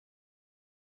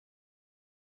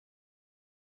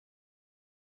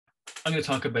I'm going to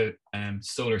talk about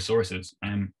solar sources.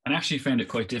 And I actually found it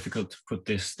quite difficult to put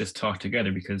this talk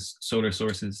together because solar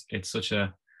sources, it's such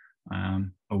a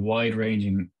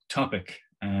wide-ranging topic.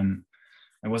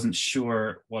 I wasn't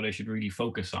sure what I should really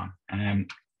focus on.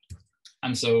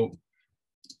 And so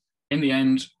in the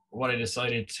end, what I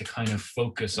decided to kind of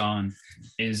focus on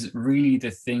is really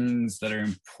the things that are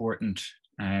important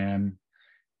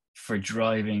for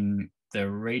driving the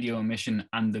radio emission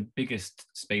and the biggest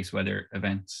space weather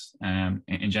events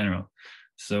in general.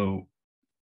 So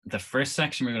the first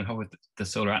section, we're going to talk about the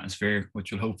solar atmosphere,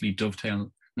 which will hopefully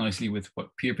dovetail nicely with what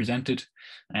Peter presented.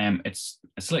 It's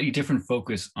a slightly different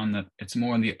focus on that. It's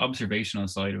more on the observational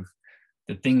side of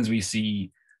the things we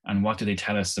see and what do they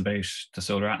tell us about the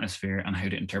solar atmosphere and how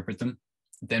to interpret them.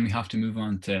 Then we have to move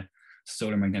on to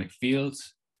solar magnetic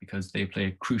fields because they play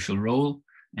a crucial role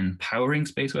in powering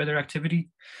space weather activity.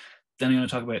 Then I'm going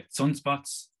to talk about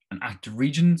sunspots and active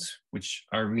regions, which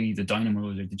are really the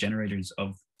dynamos or the generators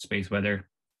of space weather.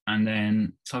 And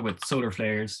then talk about solar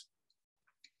flares.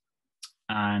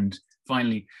 And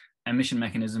finally, emission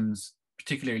mechanisms,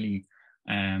 particularly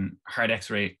hard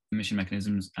X-ray emission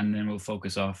mechanisms. And then we'll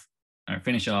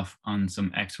finish off on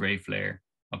some X-ray flare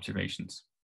observations.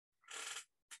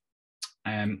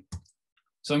 So I'm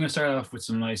going to start off with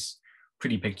some nice,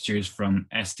 pretty pictures from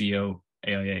SDO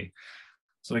AIA.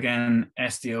 So again,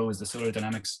 SDO is the Solar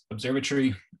Dynamics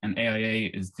Observatory, and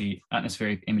AIA is the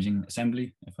Atmospheric Imaging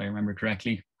Assembly, if I remember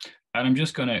correctly. And I'm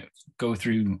just going to go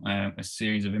through a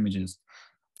series of images.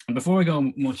 And before I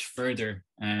go much further,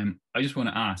 I just want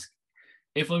to ask,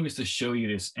 if I was to show you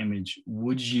this image,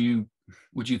 would you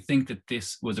think that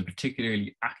this was a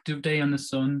particularly active day on the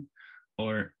sun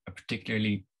or a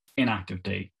particularly inactive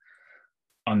day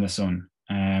on the sun?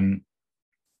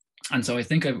 And so I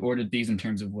think I've ordered these in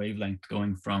terms of wavelength,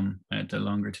 going from the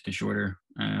longer to the shorter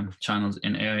channels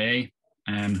in AIA.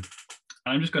 And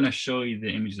I'm just going to show you the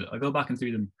images. I'll go back and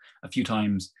through them a few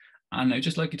times. And I'd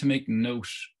just like you to make note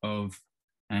of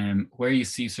where you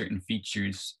see certain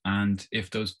features and if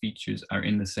those features are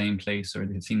in the same place or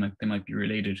they seem like they might be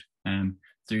related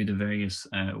through the various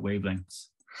wavelengths.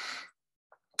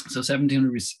 So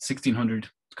 1700 is 1600,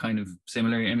 kind of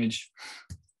similar image.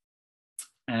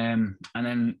 And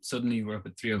then suddenly we're up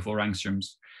at 304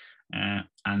 angstroms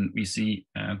and we see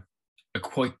a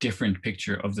quite different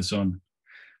picture of the sun.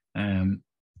 And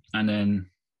then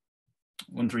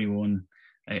 131,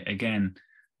 again,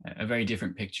 a very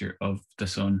different picture of the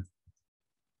sun.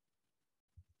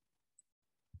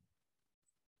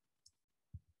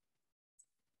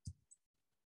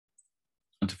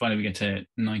 Until finally we get to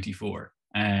 94.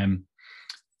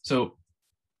 So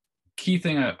key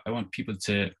thing I want people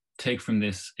to take from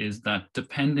this is that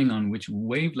depending on which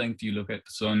wavelength you look at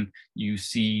the sun, you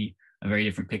see a very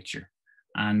different picture.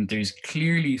 And there's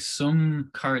clearly some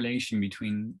correlation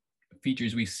between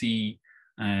features we see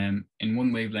in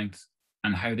one wavelength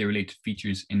and how they relate to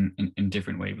features in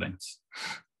different wavelengths.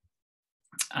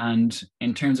 And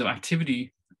in terms of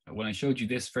activity, when I showed you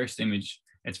this first image,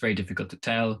 it's very difficult to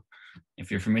tell.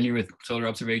 If you're familiar with solar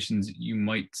observations, you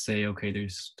might say, okay,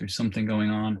 there's something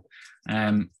going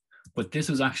on. But this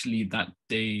was actually that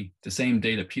day, the same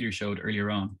day that Peter showed earlier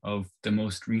on, of the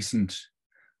most recent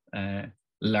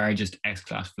largest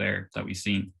X-class flare that we've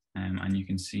seen. And you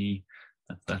can see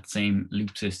that same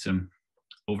loop system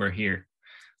over here.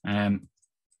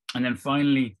 And then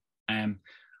finally,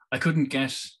 I couldn't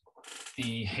get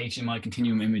the HMI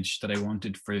continuum image that I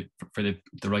wanted for the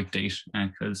right date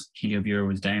because HelioViewer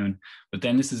was down. But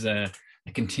then this is a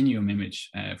continuum image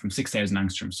from 6,000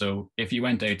 angstroms. So if you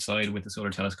went outside with a solar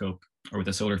telescope or with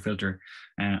a solar filter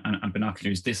and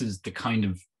binoculars, this is the kind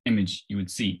of image you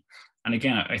would see. And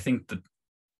again, I think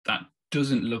that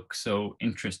doesn't look so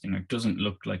interesting, or doesn't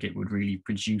look like it would really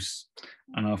produce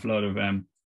an awful lot of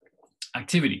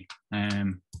activity.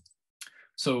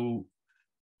 So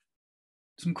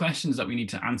some questions that we need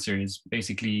to answer is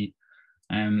basically,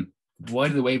 why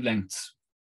do the wavelengths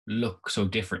look so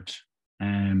different?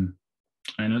 And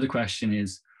another question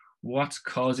is, what's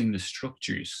causing the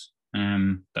structures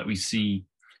that we see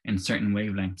in certain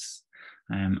wavelengths,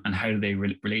 and how do they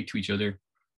relate to each other?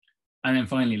 And then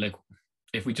finally, like,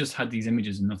 if we just had these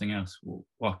images and nothing else,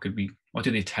 what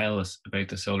do they tell us about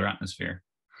the solar atmosphere?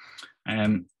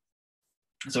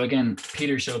 So again,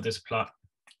 Peter showed this plot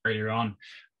earlier on,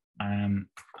 and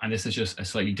this is just a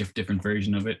slightly different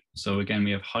version of it. So again,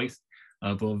 we have height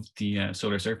above the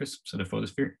solar surface, so the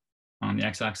photosphere on the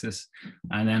x-axis,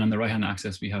 and then on the right-hand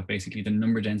axis, we have basically the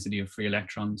number density of free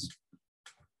electrons.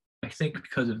 I think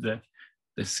because of the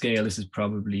scale, this is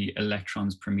probably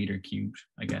electrons per meter cubed,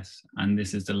 I guess, and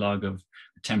this is the log of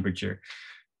the temperature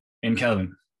in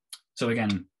Kelvin. So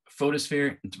again,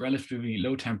 photosphere, it's relatively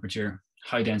low temperature,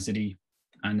 high density.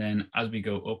 And then as we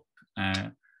go up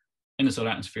in the solar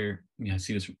atmosphere, we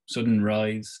see this sudden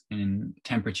rise in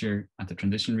temperature at the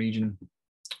transition region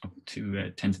up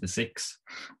to 10 to the 6,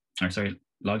 or sorry,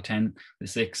 log 10 to the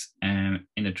 6 in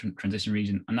the transition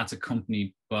region. And that's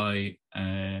accompanied by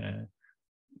the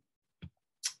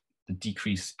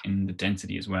decrease in the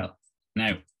density as well.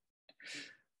 Now,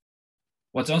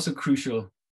 what's also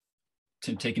crucial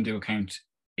to take into account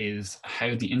is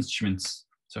how the instruments,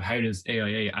 so how does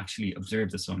AIA actually observe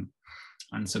the sun?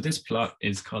 And so this plot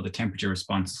is called the temperature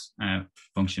response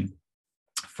function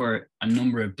for a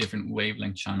number of different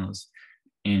wavelength channels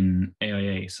in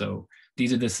AIA. So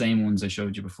these are the same ones I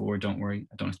showed you before. Don't worry,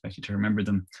 I don't expect you to remember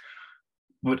them.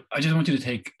 But I just want you to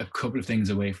take a couple of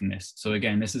things away from this. So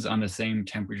again, this is on the same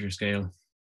temperature scale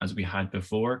as we had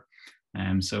before.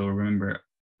 So remember,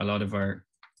 a lot of our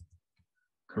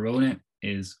corona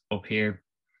is up here.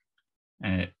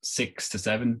 6 to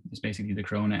 7 is basically the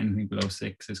corona. Anything below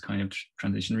 6 is kind of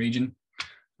transition region.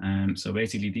 So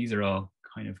basically these are all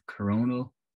kind of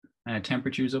coronal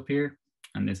temperatures up here.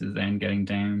 And this is then getting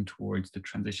down towards the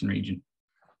transition region.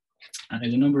 And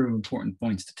there's a number of important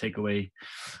points to take away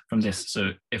from this.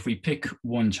 So if we pick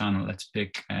one channel, let's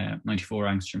pick 94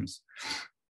 angstroms.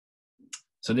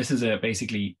 So this is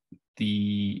basically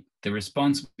the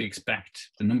response we expect,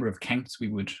 the number of counts we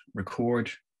would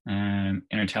record in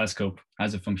our telescope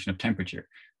as a function of temperature.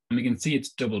 And we can see it's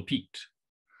double peaked.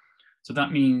 So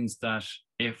that means that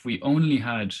if we only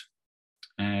had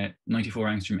 94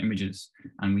 angstrom images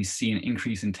and we see an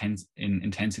increase in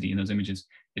intensity in those images,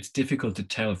 it's difficult to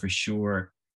tell for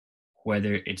sure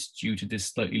whether it's due to this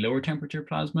slightly lower temperature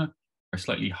plasma or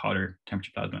slightly hotter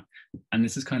temperature plasma. And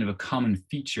this is kind of a common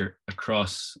feature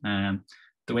across the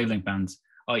wavelength bands,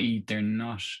 i.e. they're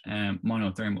not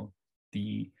monothermal.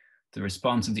 The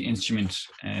response of the instrument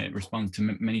responds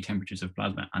to many temperatures of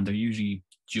plasma, and they're usually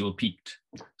dual peaked.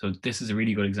 So this is a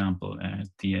really good example,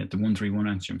 the 131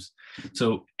 angstroms.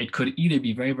 So it could either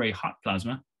be very, very hot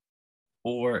plasma,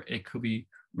 or it could be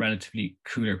relatively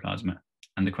cooler plasma.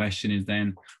 And the question is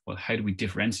then, well, how do we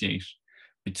differentiate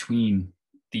between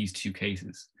these two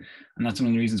cases? And that's one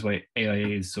of the reasons why AIA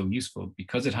is so useful,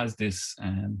 because it has this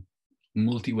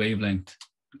multi-wavelength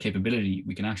capability.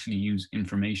 We can actually use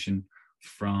information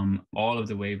from all of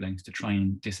the wavelengths to try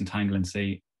and disentangle and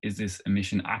say, is this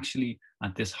emission actually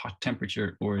at this hot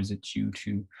temperature, or is it due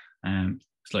to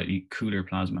slightly cooler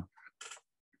plasma?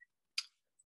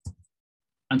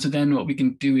 And so then what we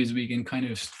can do is we can kind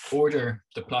of order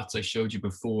the plots I showed you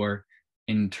before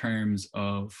in terms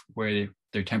of where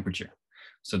their temperature.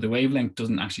 So the wavelength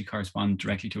doesn't actually correspond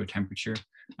directly to a temperature,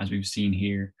 as we've seen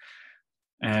here.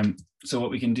 So what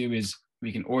we can do is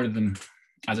we can order them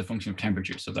as a function of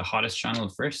temperature. So the hottest channel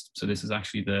first. So this is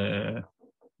actually the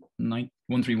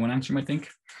 131 angstrom, I think.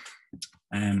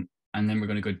 And then we're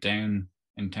going to go down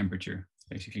in temperature,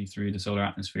 basically through the solar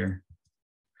atmosphere.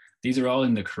 These are all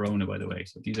in the corona, by the way.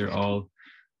 So these are all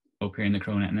up here in the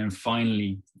corona. And then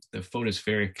finally, the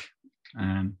photospheric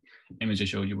image I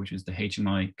showed you, which is the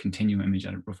HMI continuum image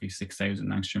at roughly 6,000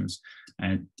 angstroms,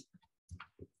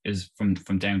 is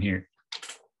from down here.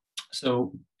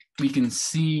 So we can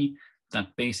see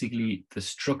that basically the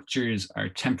structures are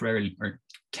temporarily or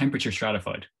temperature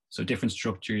stratified. So different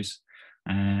structures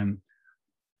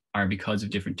are because of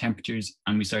different temperatures,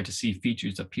 and we start to see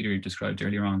features that Peter described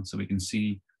earlier on. So we can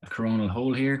see a coronal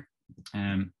hole here,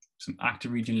 some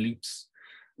active region loops,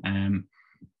 and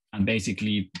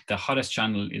basically the hottest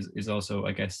channel is also,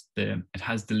 I guess, it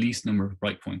has the least number of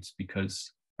bright points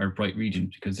or bright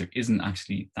regions, because there isn't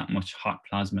actually that much hot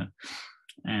plasma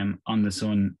on the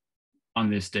sun on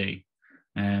this day.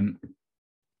 And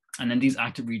then these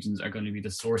active regions are going to be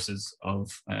the sources of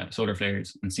solar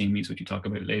flares and CMEs, which we talk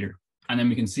about later. And then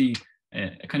we can see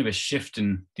a kind of a shift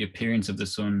in the appearance of the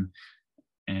sun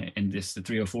in the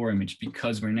 304 image,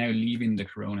 because we're now leaving the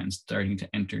corona and starting to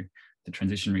enter the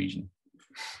transition region.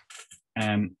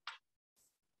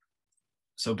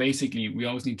 So basically, we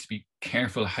always need to be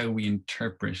careful how we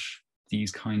interpret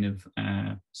these kind of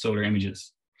solar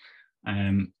images,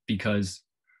 because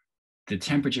the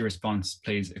temperature response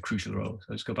plays a crucial role. So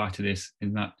let's go back to this,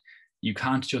 in that you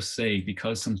can't just say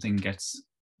because something gets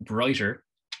brighter,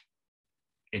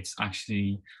 it's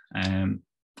actually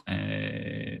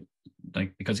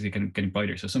like because it's getting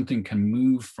brighter. So something can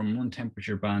move from one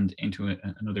temperature band into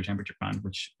another temperature band,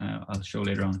 which I'll show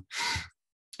later on.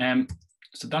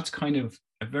 So that's kind of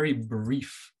a very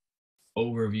brief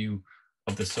overview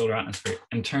of the solar atmosphere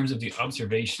in terms of the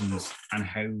observations and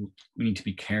how we need to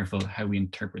be careful how we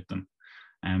interpret them.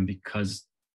 Because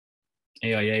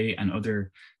AIA and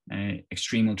other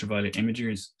extreme ultraviolet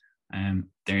imagers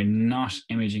they're not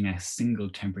imaging a single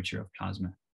temperature of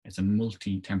plasma. It's a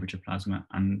multi-temperature plasma,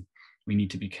 and we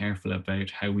need to be careful about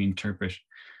how we interpret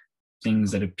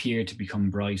things that appear to become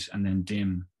bright and then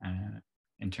dim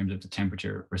in terms of the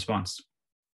temperature response.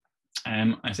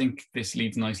 I think this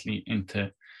leads nicely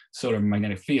into solar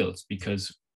magnetic fields,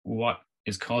 because what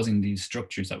is causing these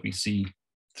structures that we see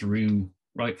through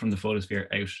right from the photosphere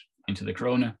out into the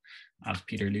corona, as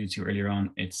Peter alluded to earlier on,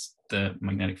 it's the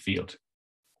magnetic field.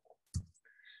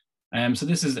 So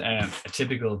this is a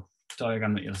typical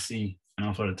diagram that you'll see an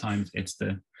awful lot of times. It's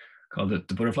called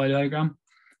the butterfly diagram.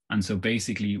 And so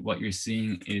basically what you're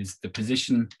seeing is the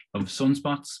position of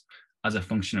sunspots as a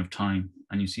function of time.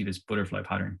 And you see this butterfly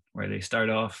pattern where they start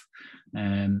off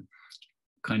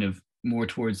kind of more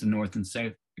towards the north and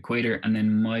south equator, and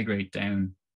then migrate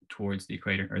down towards the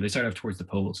equator, or they start off towards the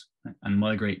poles and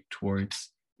migrate towards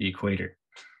the equator.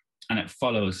 And it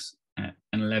follows an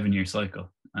 11-year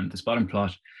cycle. And this bottom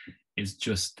plot is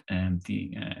just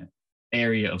the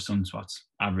area of sunspots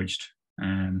averaged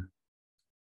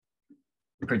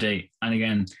per day. And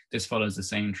again, this follows the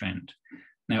same trend.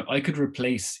 Now, I could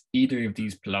replace either of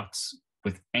these plots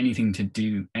with anything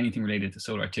related to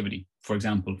solar activity. For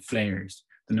example, flares,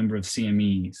 the number of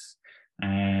CMEs,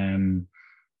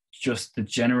 just the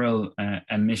general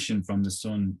emission from the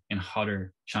sun in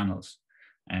hotter channels,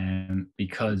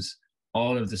 because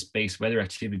all of the space weather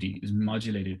activity is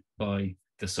modulated by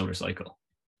the solar cycle.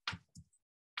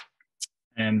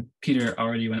 Peter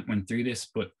already went through this,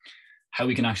 but how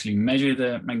we can actually measure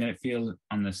the magnetic field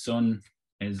on the sun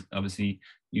is obviously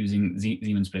using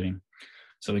Zeeman splitting.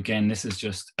 So again, this is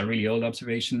just a really old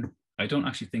observation. I don't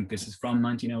actually think this is from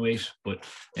 1908, but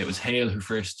it was Hale who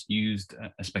first used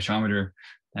a spectrometer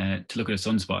to look at a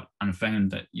sunspot and found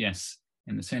that, yes,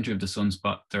 in the center of the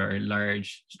sunspot, there are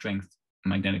large strength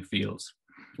magnetic fields.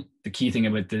 The key thing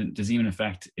about the Zeeman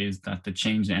effect is that the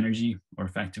change in energy, or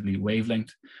effectively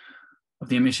wavelength, of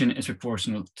the emission is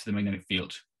proportional to the magnetic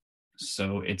field.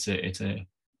 So it's a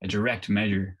direct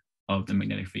measure of the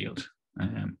magnetic field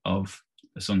of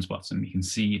the sunspots. And we can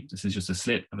see this is just a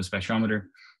slit of a spectrometer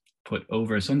put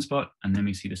over a sunspot, and then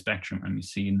we see the spectrum, and we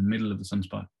see in the middle of the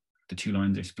sunspot, the two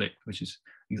lines are split, which is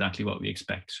exactly what we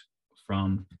expect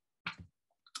from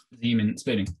Zeeman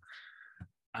splitting.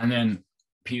 And then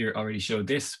Peter already showed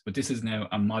this, but this is now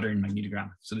a modern magnetogram.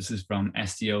 So this is from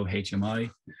STO HMI.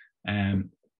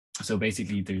 So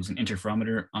basically there's an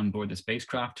interferometer on board the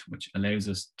spacecraft, which allows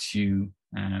us to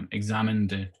examine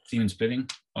the Zeeman splitting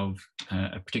of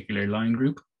a particular line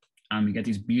group. And we get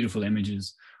these beautiful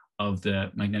images of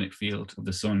the magnetic field of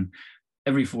the sun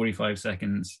every 45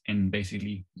 seconds in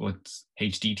basically what's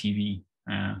HD TV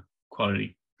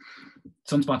quality.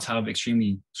 Sunspots have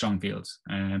extremely strong fields.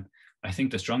 I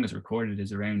think the strongest recorded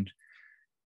is around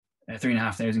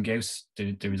 3,500 Gauss.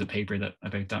 There was a paper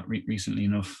about that recently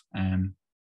enough.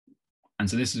 And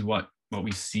so this is what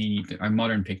we see, our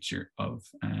modern picture of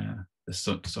the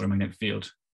solar magnetic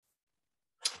field.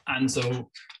 And so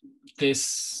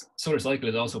this solar cycle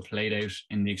is also played out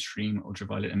in the extreme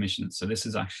ultraviolet emissions. So these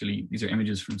are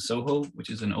images from SOHO,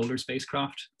 which is an older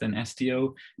spacecraft than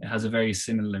STO. It has a very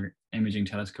similar imaging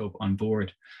telescope on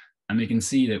board. And we can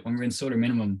see that when we're in solar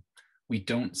minimum, we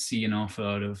don't see an awful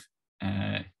lot of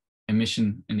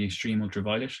emission in the extreme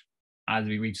ultraviolet. As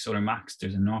we reach solar max,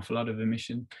 there's an awful lot of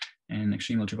emission in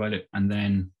extreme ultraviolet, and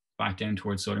then back down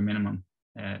towards solar minimum.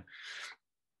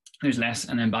 There's less,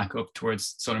 and then back up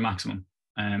towards solar maximum.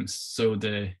 So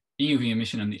the EUV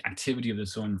emission and the activity of the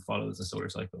sun follows the solar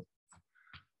cycle.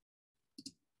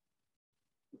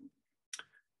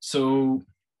 So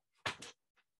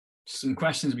some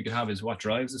questions we could have is what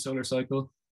drives the solar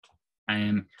cycle?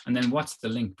 And then what's the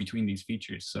link between these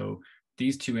features? So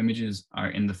these two images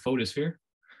are in the photosphere,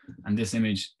 and this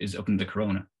image is up in the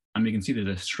corona. And we can see there's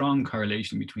a strong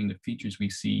correlation between the features we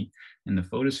see in the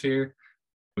photosphere,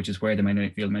 which is where the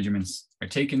magnetic field measurements are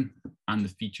taken, and the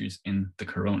features in the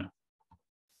corona.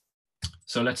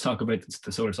 So let's talk about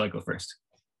the solar cycle first.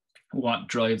 What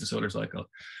drives the solar cycle?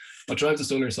 What drives the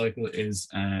solar cycle is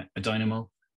a dynamo.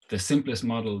 The simplest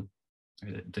model,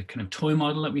 the kind of toy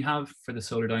model that we have for the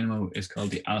solar dynamo is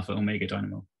called the alpha omega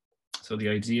dynamo. So the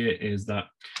idea is that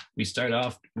we start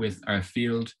off with our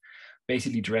field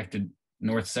basically directed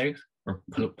north-south, or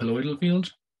poloidal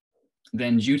field.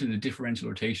 Then due to the differential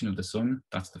rotation of the sun,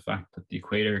 that's the fact that the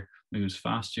equator moves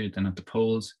faster than at the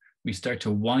poles, we start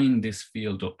to wind this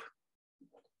field up.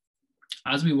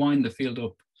 As we wind the field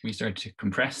up, we start to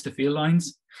compress the field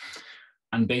lines,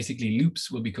 and basically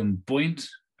loops will become buoyant,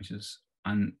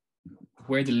 and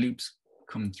where the loops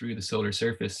come through the solar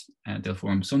surface, they'll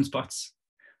form sunspots.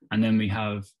 And then we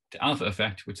have the alpha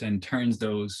effect, which then turns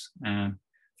those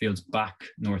fields back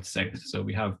north-south. So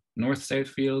we have north-south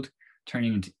field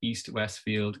turning into east-west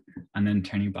field, and then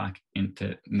turning back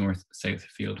into north-south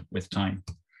field with time.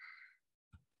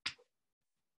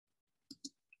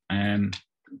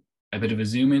 A bit of a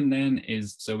zoom in then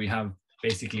is, so we have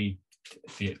basically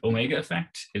the omega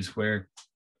effect is where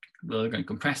we're going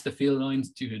to compress the field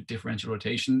lines due to differential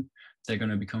rotation. They're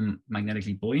going to become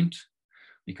magnetically buoyant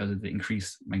because of the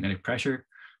increased magnetic pressure.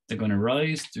 They're going to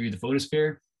rise through the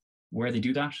photosphere. Where they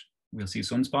do that, we'll see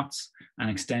sunspots and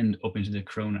extend up into the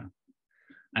corona.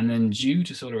 And then due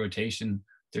to solar rotation,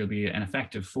 there'll be an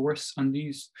effective force on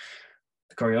these,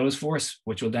 the Coriolis force,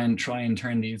 which will then try and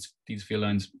turn these field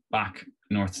lines back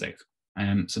north-south.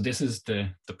 So this is the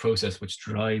process which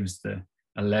drives the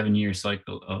 11-year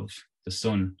cycle of the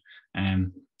sun.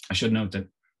 I should note that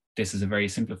this is a very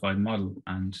simplified model,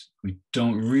 and we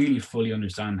don't really fully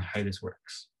understand how this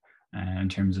works in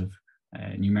terms of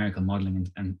numerical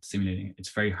modeling and simulating.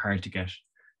 It's very hard to get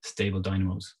stable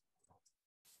dynamos.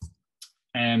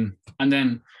 And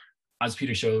then, as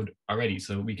Peter showed already,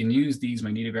 so we can use these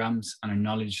magnetograms and our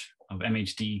knowledge of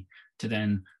MHD to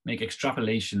then make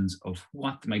extrapolations of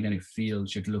what the magnetic field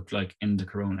should look like in the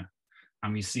corona.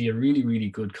 And we see a really, really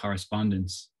good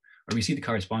correspondence, or we see the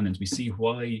correspondence, we see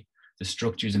why the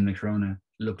structures in the corona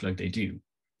look like they do,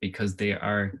 because they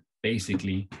are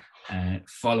basically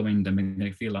following the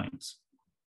magnetic field lines.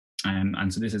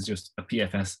 And so this is just a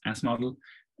PFSS model,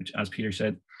 which, as Peter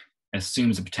said,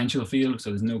 assumes a potential field.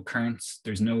 So there's no currents,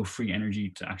 there's no free energy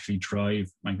to actually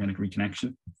drive magnetic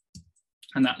reconnection.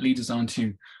 And that leads us on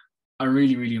to a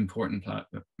really, really important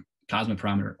plasma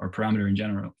parameter, or parameter in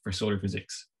general, for solar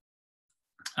physics.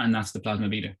 And that's the plasma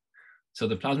beta. So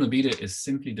the plasma beta is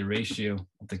simply the ratio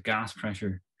of the gas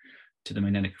pressure to the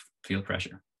magnetic field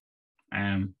pressure.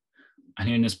 And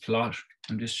here in this plot,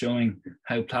 I'm just showing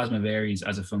how plasma varies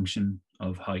as a function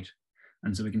of height.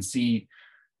 And so we can see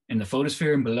in the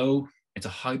photosphere and below, it's a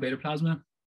high beta plasma,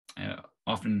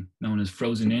 often known as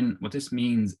frozen in. What this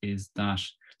means is that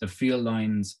the field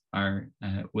lines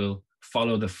will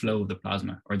follow the flow of the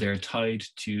plasma, or they're tied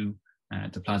to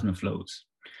the plasma flows.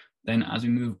 Then as we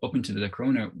move up into the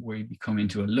corona, we become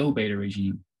into a low beta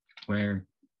regime where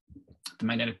the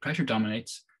magnetic pressure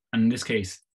dominates. And in this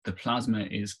case, the plasma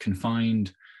is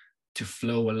confined to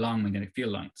flow along magnetic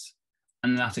field lines.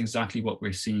 And that's exactly what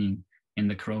we're seeing in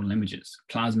the coronal images.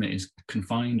 Plasma is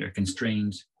confined or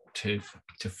constrained to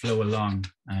flow along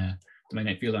the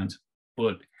magnetic field lines.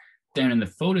 But down in the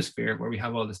photosphere, where we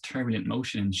have all this turbulent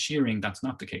motion and shearing, that's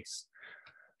not the case.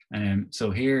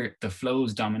 So here, the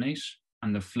flows dominate,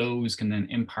 and the flows can then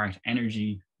impart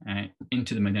energy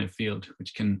into the magnetic field,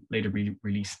 which can later be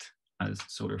released as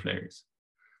solar flares,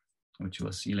 which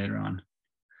we'll see later on.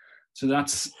 So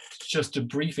that's just a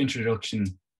brief introduction.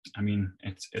 I mean,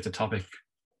 it's a topic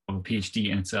of a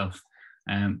PhD in itself,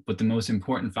 but the most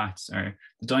important facts are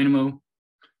the dynamo.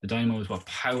 The dynamo is what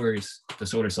powers the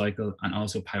solar cycle and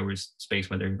also powers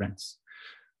space weather events.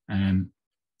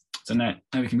 So now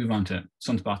we can move on to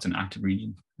sunspots and active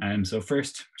region. So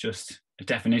first, just a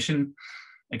definition.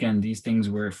 Again, these things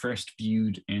were first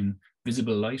viewed in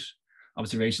visible light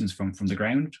observations from the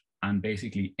ground. And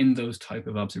basically in those type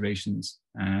of observations,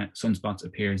 sunspots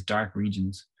appear as dark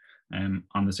regions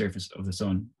on the surface of the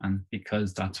sun. And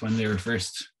because that's when they were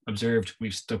first observed,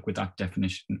 we've stuck with that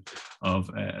definition of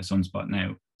a sunspot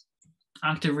now.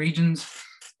 Active regions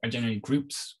are generally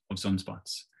groups of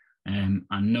sunspots. And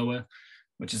NOAA,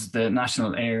 which is the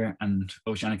National Air and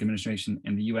Oceanic Administration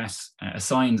in the US,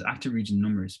 assigns active region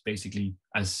numbers basically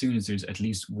as soon as there's at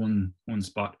least one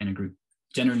spot in a group.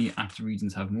 Generally, active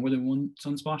regions have more than one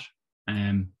sunspot.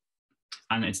 And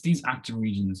it's these active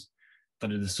regions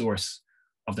that are the source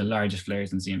of the largest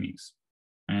flares and CMEs.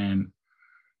 And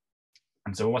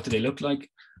so what do they look like?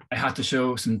 I had to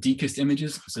show some DKIST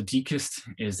images. So DKIST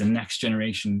is the next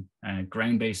generation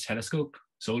ground-based telescope,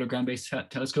 solar ground-based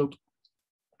telescope.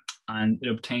 And it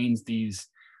obtains these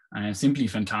simply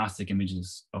fantastic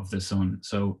images of the sun.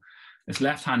 So this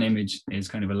left-hand image is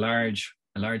kind of a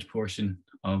large portion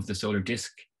of the solar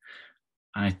disk.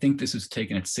 And I think this was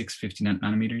taken at 650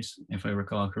 nanometers, if I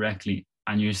recall correctly.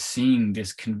 And you're seeing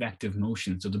this convective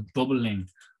motion, so the bubbling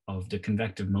of the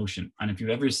convective motion. And if you've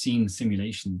ever seen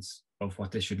simulations of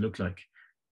what this should look like,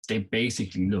 they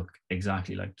basically look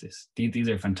exactly like this. These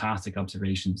are fantastic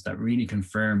observations that really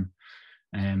confirm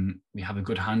we have a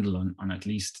good handle on at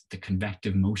least the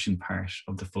convective motion part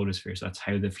of the photosphere. So that's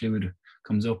how the fluid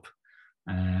comes up,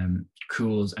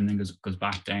 cools, and then goes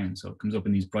back down. So it comes up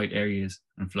in these bright areas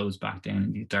and flows back down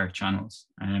in these dark channels.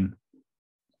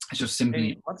 It's just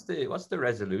simply... Hey, what's the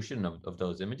resolution of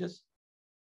those images?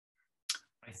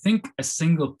 I think a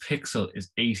single pixel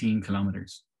is 18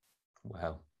 kilometers.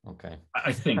 Wow. Okay.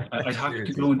 I think I'd have to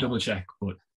Seriously go and small. double check,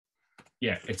 but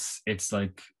yeah, it's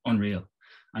like unreal.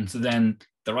 And so then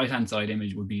the right hand side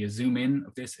image would be a zoom in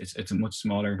of this. It's a much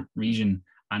smaller region,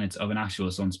 and it's of an actual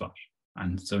sunspot.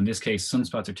 And so in this case,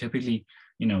 sunspots are typically,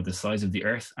 the size of the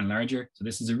Earth and larger. So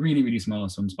this is a really, really small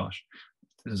sunspot.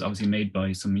 This was obviously made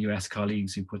by some US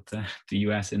colleagues who put the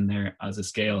US in there as a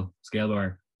scale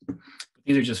bar.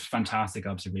 These are just fantastic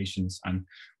observations, and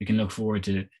we can look forward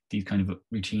to these kind of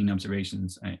routine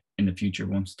observations in the future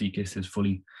once DKIS is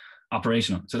fully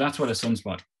operational. So that's what a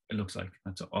sunspot looks like.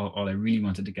 That's all I really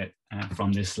wanted to get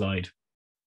from this slide.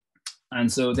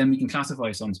 And so then we can classify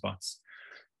sunspots.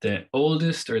 The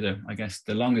oldest, or the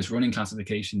longest running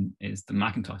classification is the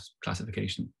Macintosh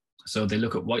classification. So they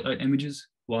look at white light images.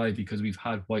 Why? Because we've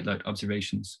had white light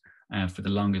observations for the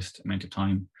longest amount of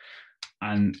time.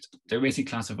 And they're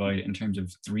basically classified in terms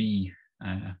of three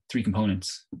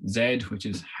components. Z, which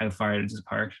is how far it is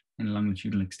apart in a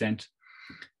longitudinal extent.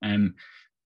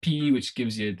 P, which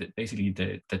gives you basically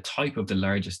the type of the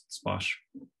largest spot.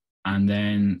 And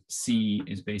then C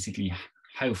is basically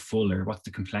how full, or what's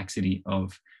the complexity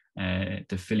of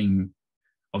the filling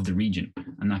of the region.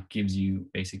 And that gives you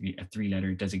basically a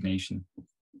 3-letter designation.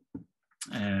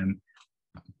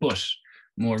 But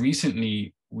more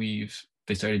recently,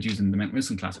 they started using the Mount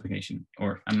Wilson classification,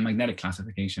 or a magnetic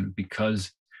classification,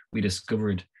 because we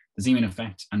discovered the Zeeman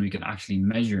effect, and we could actually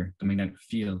measure the magnetic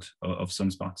field of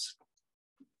sunspots.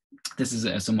 This is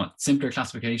a somewhat simpler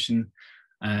classification.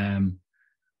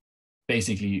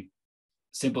 Basically,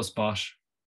 simple spot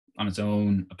on its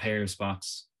own, a pair of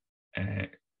spots.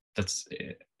 That's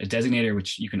a designator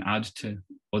which you can add to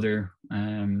other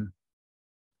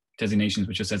designations,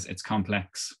 which just says it's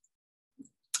complex.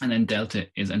 And then delta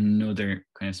is another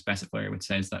kind of specifier which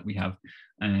says that we have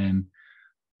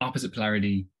opposite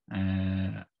polarity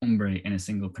umbrae in a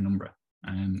single penumbra.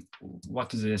 What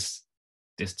does this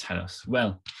tell us?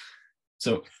 Well,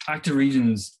 so active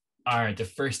regions are the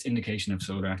first indication of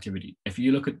solar activity. If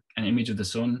you look at an image of the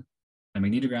sun, a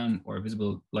magnetogram or a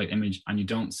visible light image, and you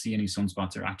don't see any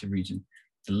sunspots or active region,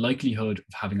 the likelihood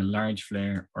of having a large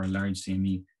flare or a large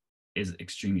CME is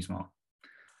extremely small.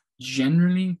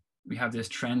 Generally, we have this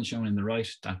trend shown in the right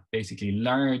that basically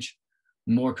large,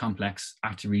 more complex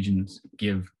active regions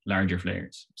give larger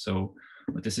flares. So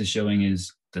what this is showing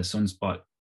is the sunspot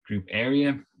group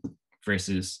area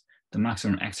versus the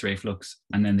maximum X-ray flux,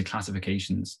 and then the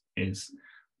classifications is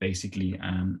basically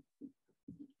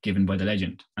given by the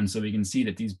legend. And so we can see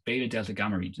that these beta, delta,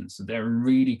 gamma regions, so they're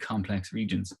really complex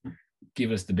regions,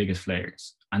 give us the biggest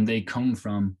flares, and they come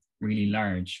from really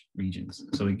large regions.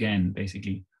 So again,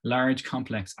 basically large,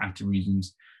 complex active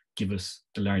regions give us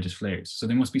the largest flares. So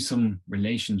there must be some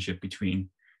relationship between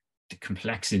the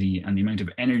complexity and the amount of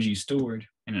energy stored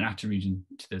in an active region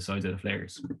to the size of the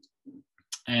flares.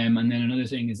 And then another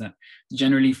thing is that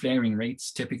generally flaring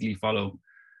rates typically follow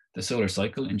the solar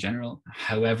cycle in general.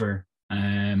 However,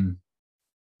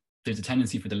 there's a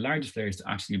tendency for the largest flares to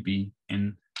actually be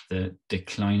in the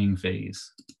declining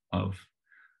phase of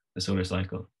the solar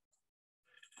cycle.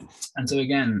 And so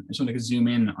again, I just want to zoom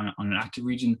in on an active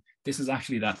region. This is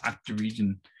actually that active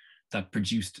region that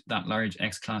produced that large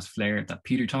X-class flare that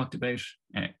Peter talked about.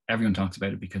 Everyone talks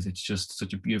about it because it's just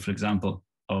such a beautiful example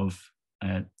of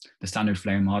the standard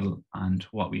flare model and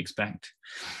what we expect.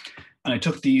 And I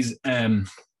took these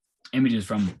images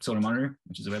from Solar Monitor,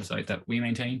 which is a website that we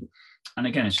maintain. And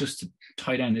again, it's just to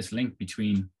tie down this link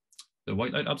between the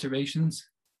white light observations,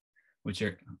 which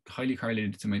are highly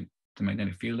correlated to the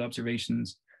magnetic field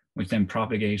observations, which then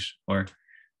propagate, or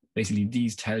basically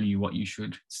these tell you what you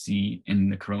should see in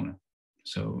the corona.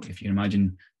 So if you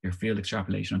imagine your field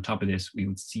extrapolation on top of this, we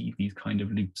would see these kind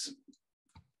of loops.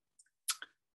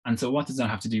 And so what does that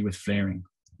have to do with flaring?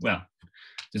 Well,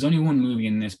 there's only one movie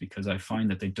in this because I find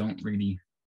that they don't really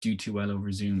do too well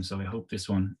over Zoom. So I hope this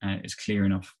one is clear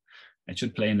enough. It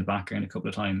should play in the background a couple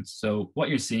of times. So what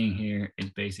you're seeing here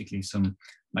is basically some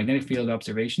magnetic field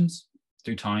observations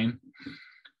through time.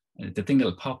 The thing that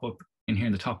will pop up in here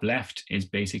in the top left is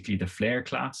basically the flare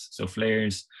class. So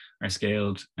flares are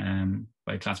scaled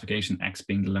by classification, X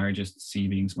being the largest, C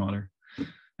being smaller.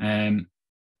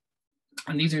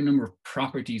 And these are a number of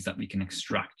properties that we can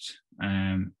extract.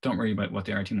 Don't worry about what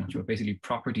they are too much, but basically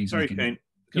properties. Sorry, we can. Kane.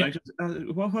 Can I just?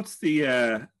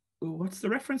 What's the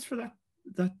reference for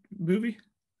that movie?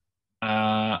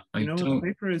 I you know don't. What the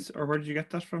paper is, or where did you get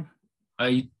that from?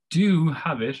 I do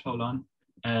have it. Hold on.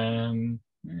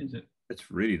 Where is it?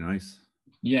 It's really nice.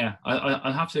 Yeah,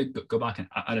 I'll have to go back and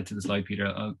add it to the slide, Peter.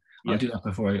 I'll do that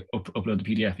before I upload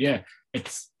the PDF. Yeah,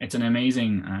 it's an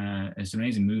amazing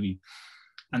movie.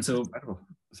 And so,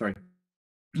 sorry.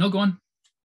 No, go on.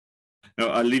 No,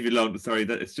 I'll leave you alone. Sorry,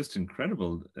 that it's just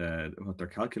incredible what they're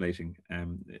calculating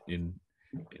in.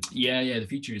 Yeah, the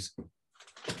features.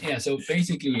 Yeah, so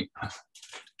basically, as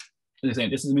I say,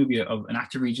 this is a movie of an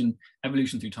active region,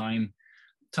 evolution through time.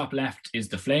 Top left is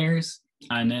the flares,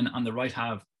 and then on the right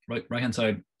hand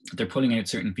side, they're pulling out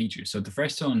certain features. So the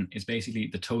first one is basically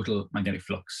the total magnetic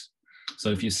flux. So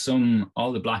if you sum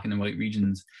all the black and the white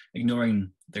regions,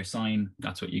 ignoring their sign,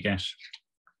 that's what you get.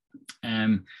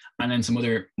 And then some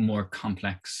other more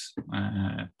complex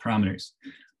parameters.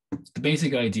 The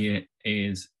basic idea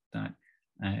is that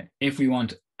if we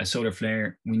want a solar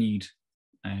flare, we need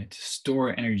to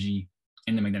store energy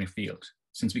in the magnetic field.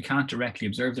 Since we can't directly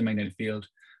observe the magnetic field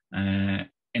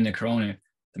in the corona,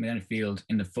 the magnetic field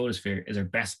in the photosphere is our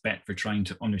best bet for trying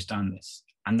to understand this.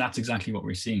 And that's exactly what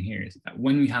we're seeing here, is that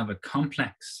when we have a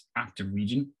complex active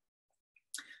region,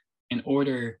 in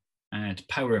order to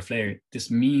power a flare,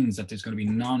 this means that there's going to be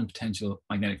non-potential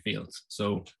magnetic fields.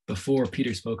 So before,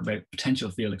 Peter spoke about potential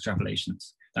field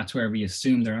extrapolations. That's where we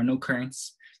assume there are no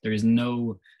currents, there is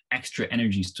no extra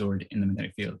energy stored in the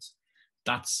magnetic fields.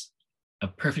 That's a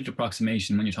perfect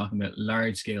approximation when you're talking about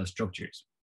large-scale structures.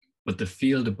 But the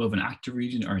field above an active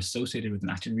region or associated with an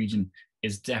active region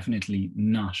is definitely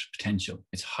not potential.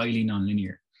 It's highly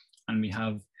nonlinear. And we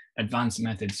have advanced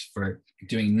methods for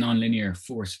doing nonlinear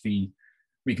force V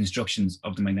reconstructions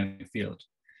of the magnetic field.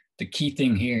 The key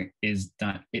thing here is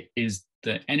that it is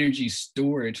the energy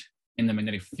stored in the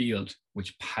magnetic field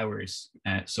which powers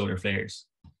solar flares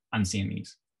and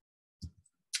CMEs.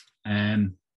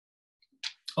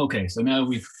 Okay, so now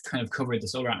we've kind of covered the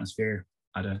solar atmosphere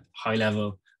at a high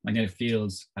level, magnetic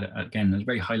fields again at a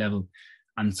very high level,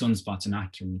 and sunspots and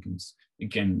active regions.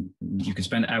 Again, you could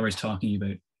spend hours talking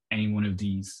about any one of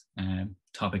these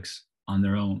topics on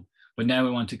their own. But now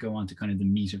we want to go on to kind of the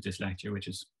meat of this lecture, which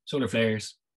is solar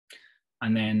flares,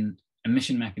 and then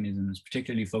emission mechanisms,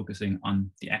 particularly focusing on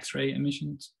the X-ray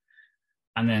emissions,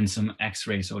 and then some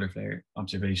X-ray solar flare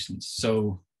observations.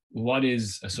 So what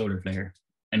is a solar flare?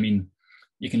 I mean,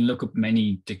 you can look up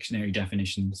many dictionary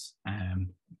definitions,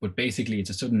 but basically it's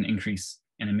a sudden increase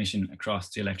in emission across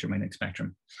the electromagnetic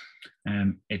spectrum.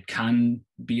 It can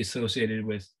be associated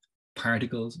with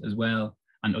particles as well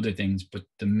and other things, but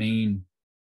the main,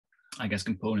 I guess,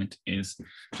 component is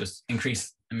just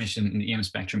increased emission in the EM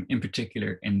spectrum, in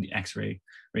particular in the X-ray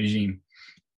regime.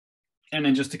 And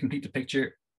then just to complete the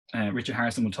picture, Richard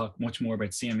Harrison will talk much more about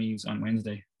CMEs on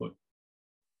Wednesday, but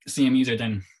CMEs are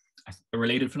then a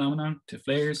related phenomenon to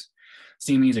flares.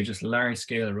 CMEs are just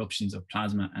large-scale eruptions of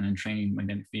plasma and entraining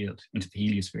magnetic field into the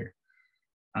heliosphere.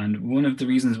 And one of the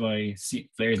reasons why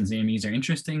flares and CMEs are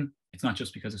interesting, it's not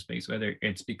just because of space weather,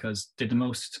 it's because they're the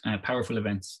most powerful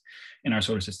events in our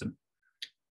solar system.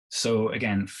 So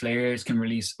again, flares can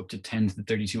release up to 10 to the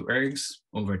 32 ergs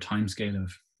over a time scale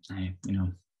of,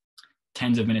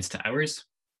 tens of minutes to hours.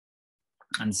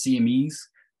 And CMEs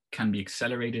can be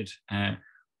accelerated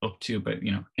up to about,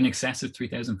 in excess of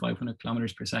 3,500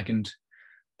 kilometers per second.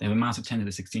 They have a mass of 10 to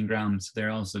the 16 grams. So they're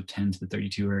also 10 to the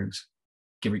 32 ergs,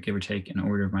 give or take, in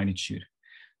order of magnitude.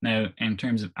 Now, in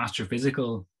terms of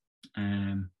astrophysical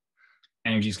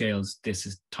energy scales, this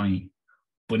is tiny.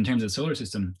 But in terms of the solar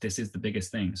system, this is the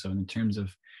biggest thing. So in terms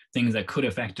of things that could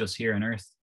affect us here on Earth,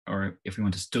 or if we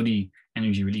want to study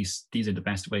energy release, these are the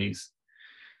best ways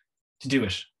to do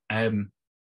it.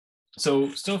 So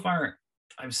far,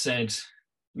 I've said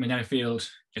the magnetic field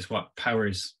is what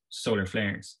powers solar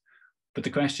flares. But the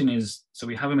question is, so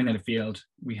we have a magnetic field,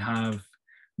 we have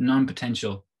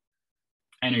non-potential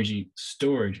energy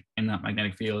stored in that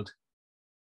magnetic field.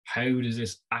 How does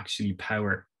this actually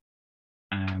power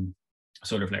a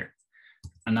solar flare?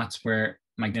 And that's where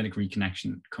magnetic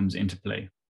reconnection comes into play.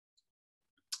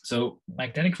 So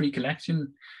magnetic reconnection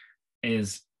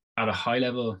is, at a high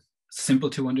level, simple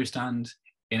to understand.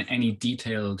 In any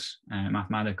detailed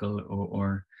mathematical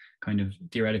or kind of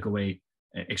theoretical way,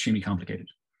 extremely complicated.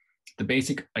 The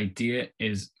basic idea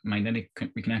is magnetic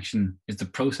reconnection is the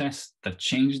process that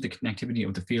changes the connectivity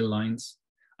of the field lines,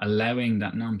 allowing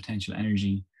that non-potential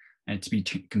energy to be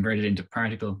converted into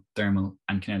particle, thermal,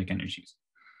 and kinetic energies.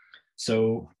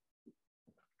 So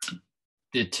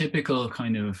the typical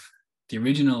the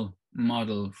original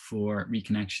model for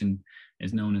reconnection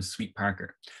is known as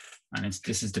Sweet-Parker. And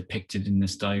this is depicted in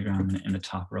this diagram in the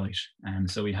top right. And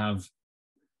so we have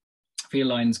field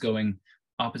lines going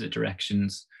opposite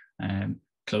directions,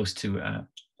 close to a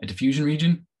diffusion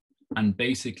region. And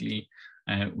basically,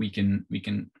 we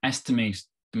can estimate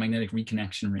the magnetic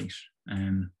reconnection rate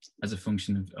as a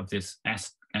function of this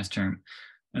S term.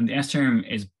 And the S term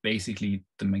is basically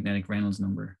the magnetic Reynolds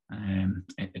number.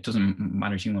 It doesn't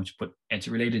matter too much, but it's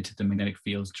related to the magnetic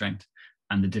field strength.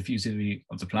 and the diffusivity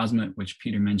of the plasma, which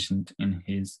Peter mentioned in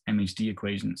his MHD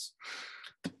equations.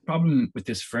 The problem with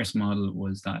this first model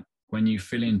was that when you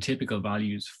fill in typical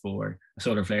values for a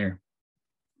solar flare,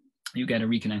 you get a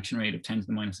reconnection rate of 10 to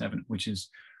the minus 7, which is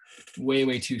way,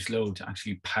 way too slow to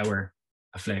actually power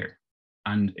a flare.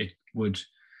 And it would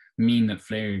mean that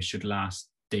flares should last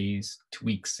days to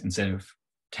weeks instead of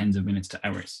tens of minutes to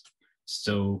hours.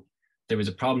 So there was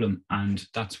a problem, and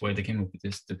that's why they came up with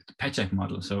this, the PECHEK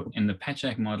model. So in the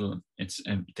PECHEK model,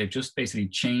 they've just basically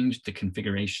changed the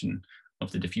configuration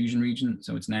of the diffusion region.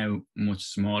 So it's now much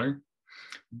smaller.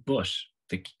 But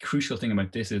the crucial thing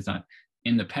about this is that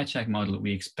in the PECHEK model,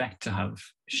 we expect to have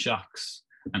shocks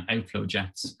and outflow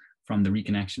jets from the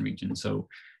reconnection region. So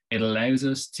it allows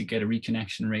us to get a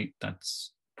reconnection rate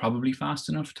that's probably fast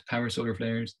enough to power solar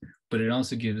flares, but it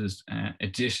also gives us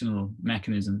additional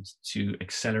mechanisms to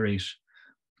accelerate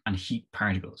and heat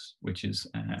particles, which is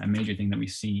a major thing that we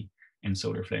see in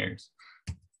solar flares.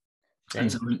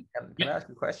 James, can I ask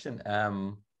a question?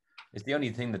 Is the only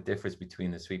thing that differs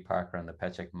between the Sweet-Parker and the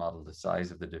PECHEK model the size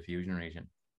of the diffusion region?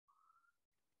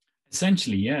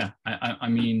 Essentially, yeah. I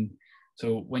mean,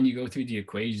 so when you go through the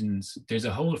equations, there's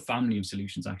a whole family of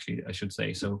solutions, actually, I should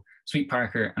say. So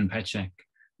Sweet-Parker and PECHEK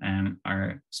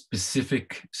are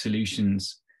specific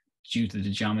solutions due to the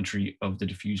geometry of the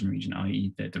diffusion region,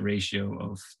 i.e. the ratio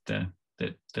of the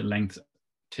length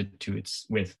to its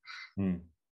width.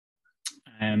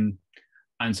 And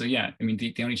so, yeah, I mean,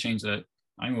 the only change that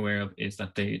I'm aware of is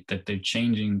that they're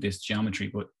changing this geometry.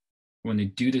 But when they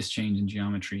do this change in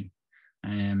geometry,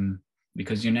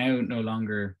 because you're now no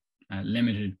longer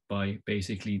limited by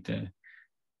basically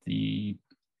the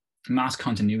mass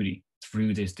continuity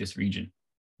through this region.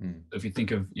 So if you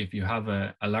think of, if you have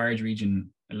a large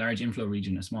region, a large inflow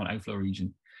region, a small outflow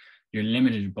region, you're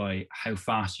limited by how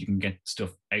fast you can get stuff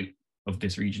out of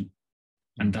this region.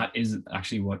 And that is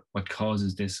actually what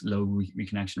causes this low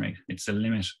reconnection rate. It's the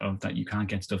limit of that you can't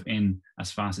get stuff in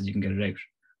as fast as you can get it out.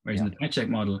 Whereas in the PECHEK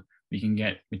model, we can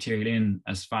get material in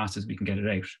as fast as we can get it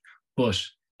out. But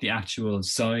the actual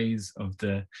size of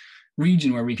the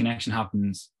region where reconnection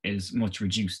happens is much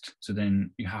reduced. So then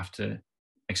you have to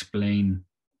explain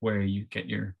where you get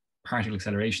your particle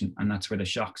acceleration, and that's where the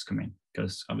shocks come in,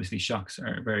 because obviously shocks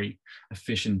are very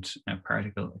efficient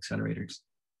particle accelerators.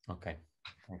 Okay,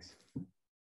 thanks.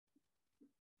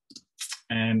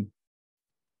 And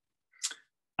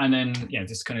then, yeah,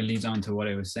 this kind of leads on to what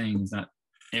I was saying, is that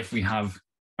if we have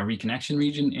a reconnection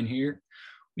region in here,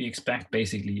 we expect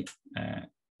basically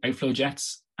outflow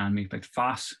jets, and we expect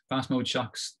fast mode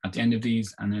shocks at the end of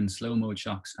these, and then slow mode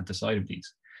shocks at the side of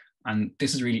these. And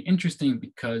this is really interesting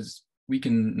because we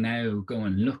can now go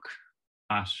and look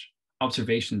at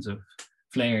observations of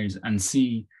flares and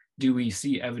see, do we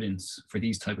see evidence for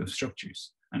these type of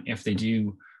structures? And if they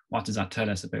do, what does that tell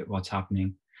us about what's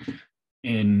happening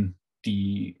in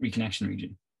the reconnection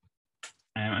region?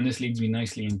 And this leads me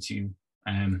nicely into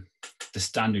the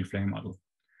standard flare model.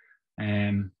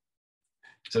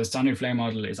 So the standard flare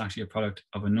model is actually a product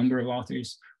of a number of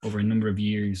authors over a number of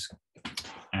years.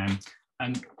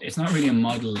 And it's not really a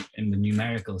model in the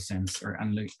numerical sense or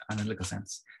analytical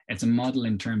sense. It's a model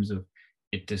in terms of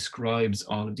it describes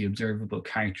all of the observable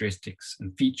characteristics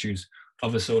and features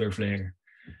of a solar flare,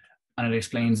 and it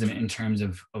explains them in terms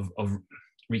of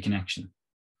reconnection.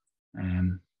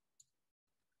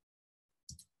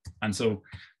 And so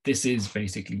this is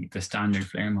basically the standard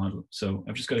flare model. So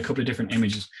I've just got a couple of different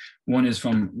images. One is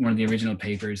from one of the original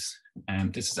papers.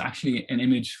 This is actually an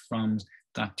image from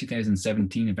that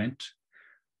 2017 event.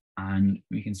 And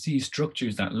we can see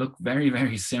structures that look very,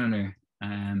 very similar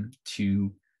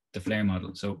to the flare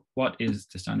model. So what is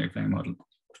the standard flare model?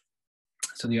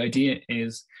 So the idea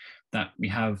is that we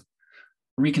have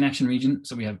a reconnection region.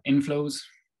 So we have inflows,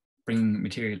 bringing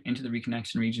material into the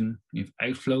reconnection region. We have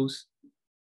outflows.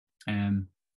 And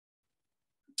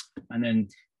then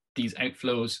these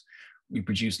outflows, we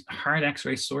produce hard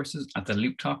X-ray sources at the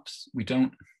loop tops. We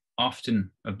don't often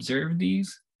observe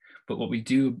these, but what we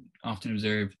do often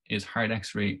observe is hard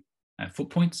X-ray foot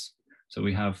points. So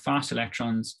we have fast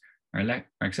electrons are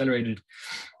accelerated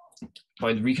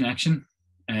by the reconnection.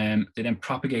 They then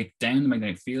propagate down the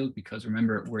magnetic field, because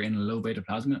remember, we're in a low beta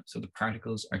plasma, so the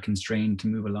particles are constrained to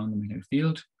move along the magnetic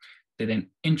field. They then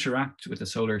interact with the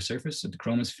solar surface of the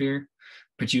chromosphere,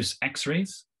 produce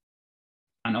X-rays,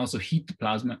 and also heat the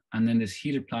plasma. And then this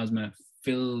heated plasma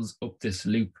fills up this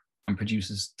loop and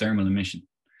produces thermal emission.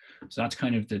 So that's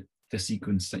kind of the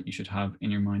sequence that you should have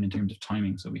in your mind in terms of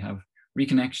timing. So we have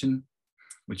reconnection,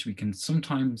 which we can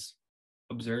sometimes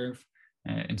observe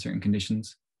in certain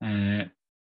conditions,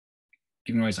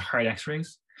 giving rise to hard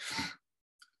X-rays.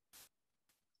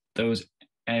 Those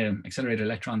accelerated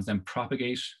electrons then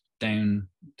propagate down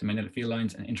the magnetic field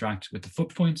lines and interact with the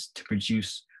foot points to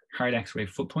produce hard X-ray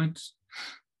foot points.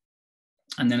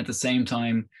 And then at the same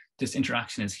time, this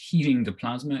interaction is heating the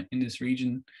plasma in this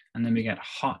region, and then we get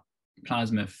hot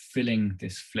plasma filling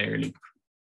this flare loop.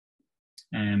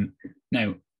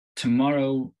 Now,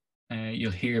 tomorrow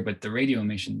you'll hear about the radio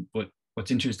emission, but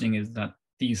what's interesting is that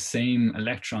these same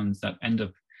electrons that end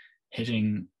up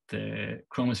hitting the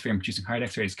chromosphere and producing hard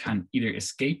X-rays can either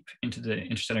escape into the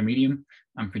interstellar medium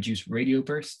and produce radio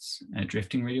bursts,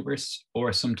 drifting radio bursts,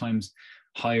 or sometimes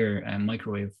higher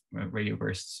microwave radio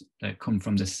bursts that come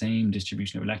from the same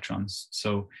distribution of electrons.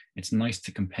 So it's nice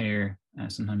to compare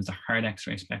sometimes the hard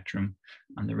X-ray spectrum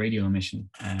and the radio emission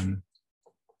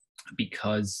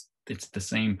because it's the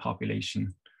same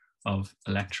population of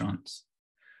electrons.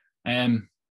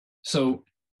 So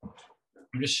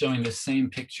I'm just showing the same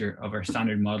picture of our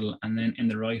standard model, and then in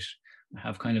the right I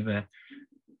have kind of a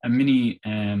mini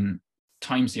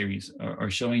time series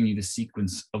or showing you the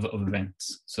sequence of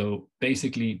events. So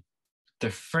basically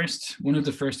one of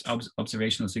the first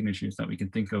observational signatures that we can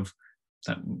think of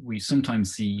that we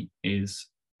sometimes see is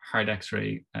hard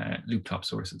X-ray loop top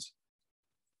sources.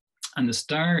 And the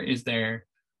star is there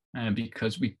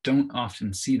because we don't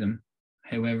often see them.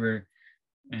 However,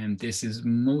 this is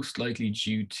most likely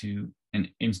due to an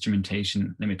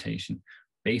instrumentation limitation.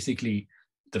 Basically,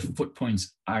 the foot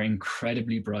points are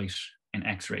incredibly bright in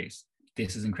X-rays.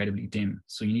 This is incredibly dim.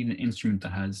 So you need an instrument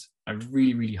that has a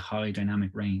really, really high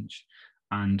dynamic range.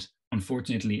 And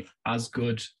unfortunately, as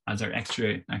good as our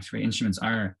X-ray instruments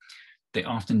are, they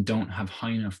often don't have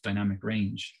high enough dynamic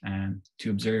range to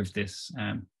observe this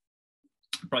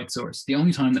bright source. The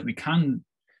only time that we can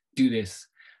do this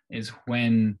is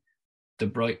when the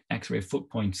bright X-ray foot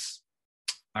points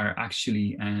are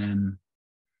actually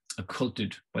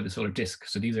occulted by the solar disk.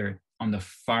 So these are on the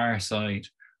far side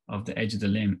of the edge of the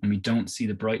limb, and we don't see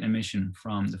the bright emission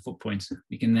from the foot points.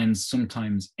 We can then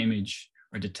sometimes image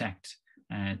or detect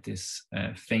this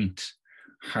faint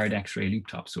hard X-ray loop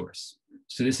top source.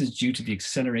 So this is due to the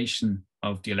acceleration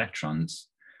of the electrons.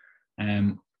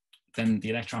 Then the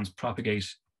electrons propagate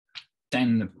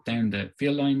down the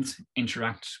field lines,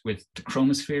 interact with the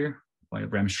chromosphere via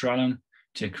bremsstrahlung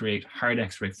to create hard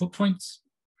X-ray foot points.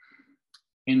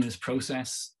 In this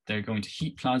process, they're going to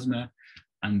heat plasma,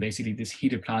 and basically this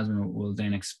heated plasma will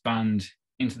then expand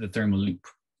into the thermal loop.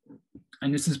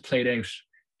 And this is played out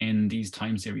in these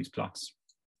time series plots.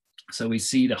 So we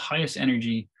see the highest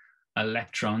energy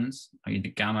electrons, i.e.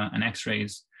 the gamma and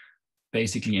X-rays,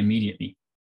 basically immediately.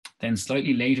 Then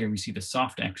slightly later, we see the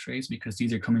soft X-rays because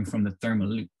these are coming from the thermal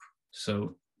loop.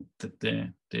 So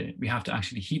we have to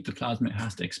actually heat the plasma. It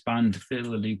has to expand to fill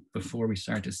the loop before we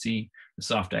start to see the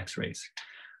soft X-rays.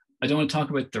 I don't want to talk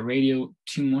about the radio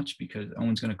too much because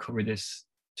Owen's going to cover this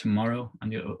tomorrow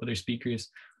and the other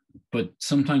speakers. But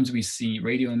sometimes we see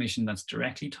radio emission that's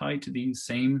directly tied to these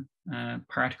same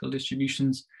particle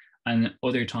distributions, and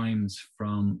other times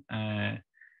from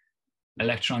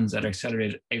electrons that are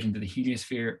accelerated out into the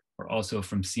heliosphere, or also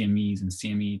from CMEs and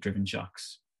CME-driven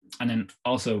shocks. And then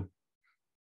also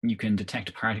you can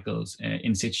detect particles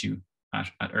in situ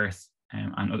at Earth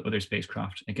and other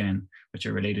spacecraft, again, which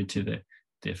are related to the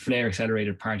flare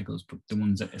accelerated particles, but the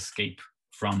ones that escape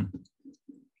from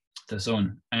the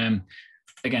sun.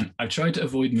 Again, I've tried to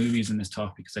avoid movies in this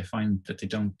talk because I find that they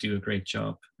don't do a great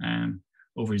job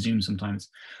over Zoom sometimes.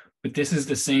 But this is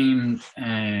the same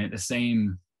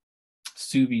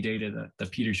SUVI data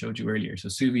that Peter showed you earlier. So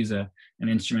SUVI is an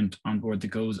instrument on board the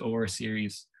GOES OR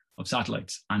series of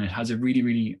satellites, and it has a really,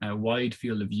 really wide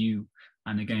field of view.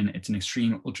 And again, it's an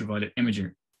extreme ultraviolet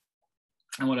imager.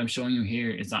 And what I'm showing you here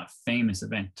is that famous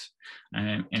event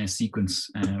in a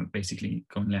sequence, basically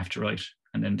going left to right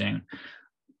and then down.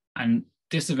 And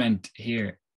this event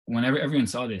here, whenever everyone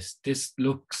saw this, this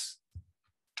looks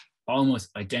almost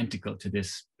identical to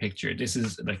this picture. This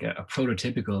is like a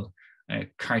prototypical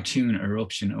cartoon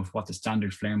eruption of what the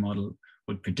standard flare model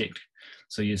would predict.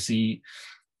 So you see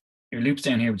your loops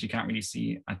down here, which you can't really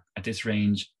see at this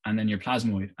range, and then your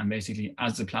plasmoid. And basically,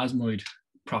 as the plasmoid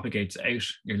propagates out,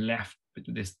 you're left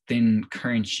with this thin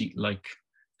current sheet-like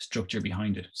structure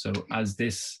behind it. So as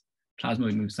this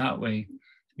plasmoid moves that way,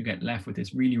 you get left with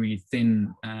this really, really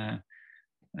thin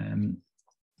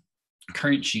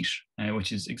current sheet,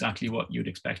 which is exactly what you'd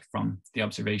expect from the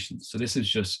observations. So this is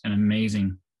just an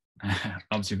amazing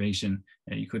observation.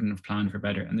 You couldn't have planned for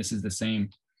better. And this is the same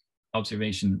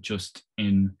observation, just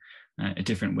in a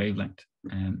different wavelength.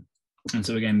 And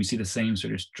so again, we see the same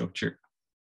sort of structure.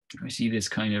 We see this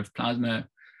kind of plasmoid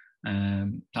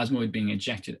being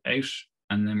ejected out,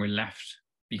 and then we're left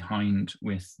behind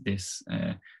with this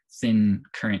thin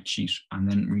current sheet, and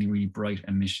then really, really bright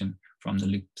emission from the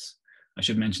loops. I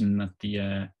should mention that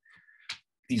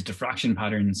these diffraction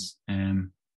patterns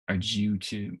are due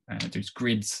to, there's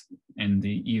grids in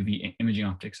the EUV imaging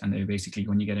optics, and they basically,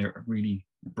 when you get a really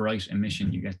bright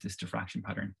emission, you get this diffraction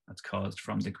pattern that's caused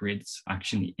from the grids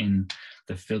actually in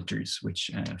the filters,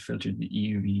 which filter the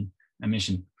EUV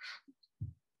emission.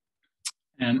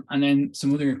 And then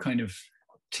some other kind of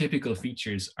typical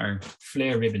features are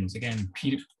flare ribbons. Again,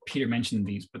 Peter mentioned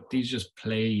these, but these just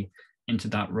play into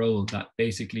that role that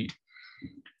basically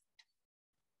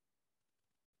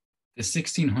the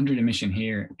 1600 emission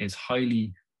here is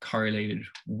highly correlated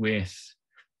with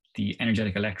the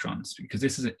energetic electrons, because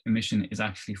this emission is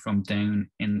actually from down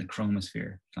in the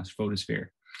chromosphere / photosphere.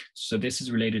 So this is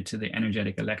related to the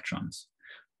energetic electrons,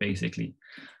 basically.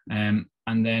 And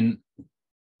then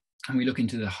when we look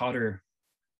into the hotter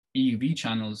EUV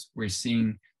channels, we're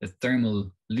seeing the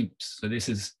thermal loops. So this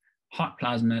is hot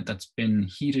plasma that's been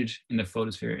heated in the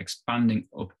photosphere, expanding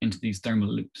up into these thermal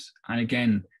loops. And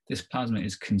again, this plasma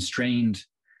is constrained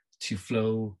to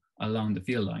flow along the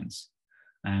field lines,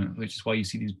 which is why you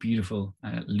see these beautiful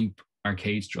loop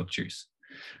arcade structures.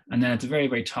 And then at the very,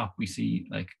 very top, we see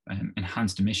like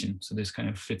enhanced emission. So this kind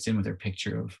of fits in with our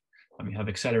picture of, we have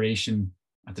acceleration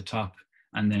at the top,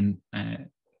 and then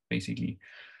basically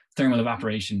thermal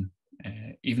evaporation.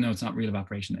 Even though it's not real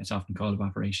evaporation, it's often called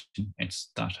evaporation. It's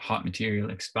that hot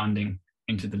material expanding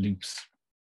into the loops,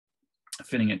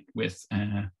 filling it with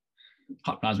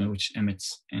hot plasma, which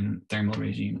emits in thermal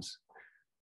regimes.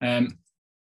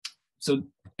 So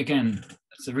again,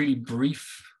 it's a really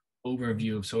brief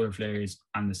overview of solar flares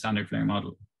and the standard flare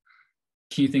model.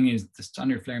 Key thing is the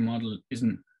standard flare model it's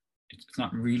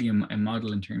not really a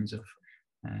model in terms of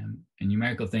a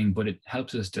numerical thing, but it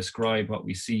helps us describe what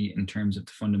we see in terms of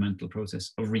the fundamental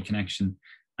process of reconnection.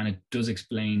 And it does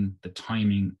explain the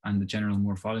timing and the general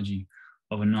morphology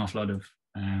of an awful lot of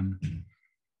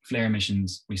flare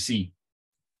emissions we see.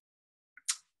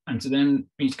 And so then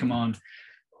we need to come on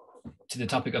to the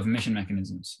topic of emission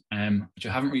mechanisms, which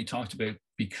I haven't really talked about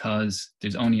because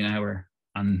there's only an hour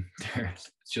and there's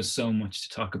just so much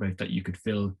to talk about that you could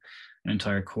fill an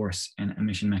entire course in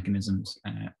emission mechanisms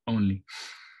only.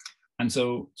 And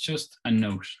so just a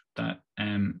note that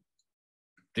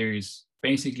there's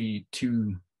basically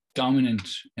two dominant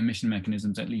emission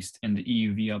mechanisms, at least in the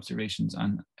EUV observations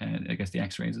and I guess the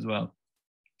X-rays as well.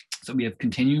 So we have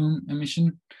continuum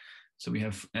emission. So we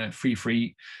have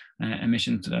free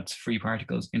emission, so that's free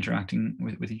particles interacting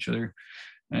with each other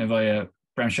via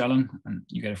Bremsstrahlung, and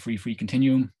you get a free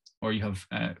continuum, or you have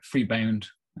free bound,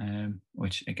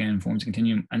 which again forms a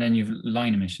continuum, and then you have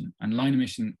line emission. And line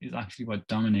emission is actually what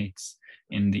dominates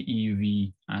in the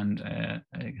EUV and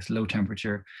I guess low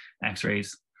temperature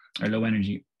X-rays or low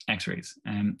energy X-rays.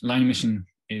 Line emission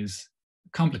is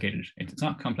complicated. It's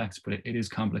not complex, but it is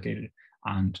complicated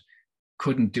and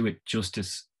couldn't do it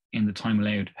justice in the time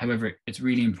allowed. However, it's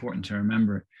really important to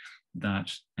remember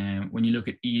that when you look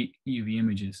at EUV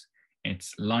images,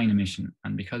 it's line emission.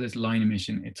 And because it's line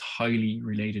emission, it's highly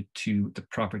related to the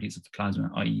properties of the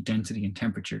plasma, i.e. density and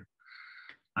temperature.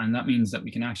 And that means that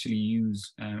we can actually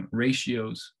use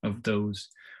ratios of those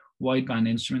wideband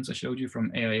instruments I showed you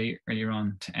from AIA earlier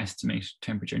on to estimate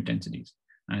temperature and densities.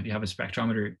 And if you have a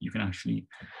spectrometer, you can actually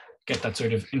get that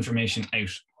sort of information out.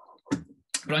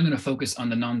 But I'm going to focus on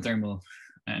the non-thermal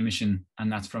emission,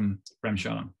 and that's from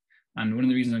Bremsstrahlung. And one of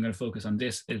the reasons I'm going to focus on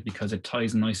this is because it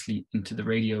ties nicely into the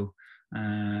radio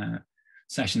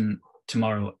session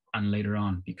tomorrow and later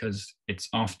on, because it's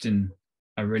often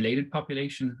a related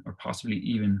population or possibly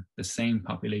even the same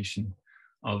population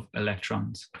of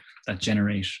electrons that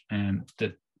generate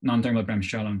the non-thermal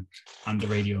Bremsstrahlung and the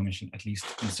radio emission, at least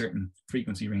in certain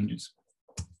frequency ranges.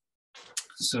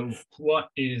 So what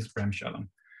is Bremsstrahlung?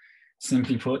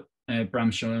 Simply put,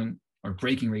 Bremsstrahlung or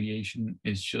braking radiation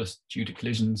is just due to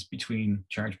collisions between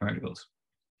charged particles.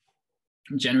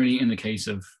 Generally, in the case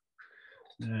of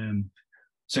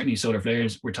certainly solar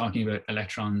flares, we're talking about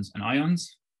electrons and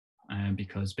ions,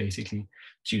 because basically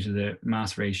due to the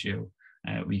mass ratio,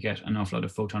 we get an awful lot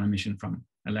of photon emission from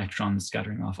electrons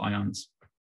scattering off ions.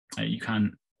 You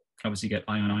can obviously get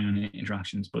ion-ion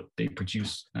interactions, but they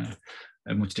produce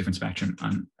a much different spectrum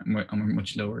and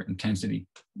much lower intensity.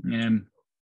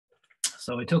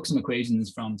 So I took some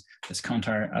equations from this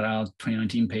Kontar et al.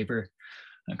 2019 paper,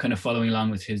 kind of following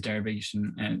along with his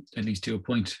derivation, at least to a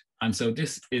point. And so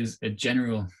this is a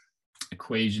general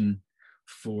equation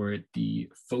for the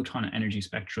photon energy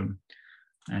spectrum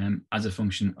as a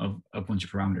function of a bunch of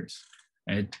parameters.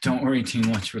 Don't worry too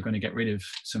much, we're going to get rid of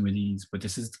some of these, but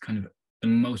this is kind of the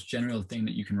most general thing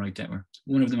that you can write down, or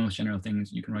one of the most general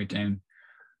things you can write down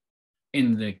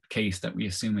in the case that we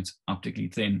assume it's optically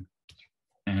thin.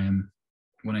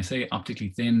 When I say optically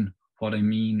thin, what I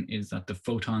mean is that the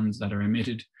photons that are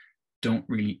emitted don't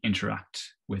really interact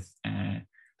with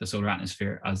the solar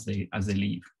atmosphere as they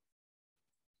leave.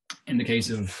 In the case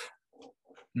of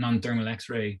non-thermal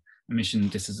X-ray emission,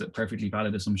 this is a perfectly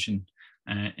valid assumption.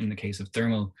 In the case of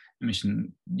thermal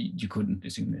emission, you couldn't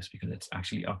assume this because it's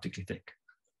actually optically thick.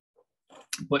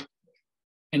 But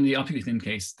in the optically thin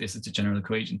case, this is a general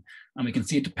equation, and we can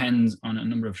see it depends on a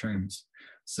number of terms.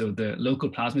 So the local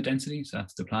plasma density, so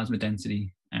that's the plasma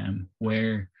density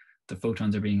where the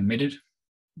photons are being emitted,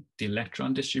 the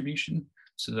electron distribution,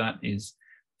 so that is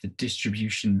the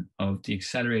distribution of the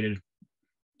accelerated,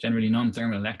 generally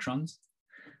non-thermal electrons,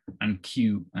 and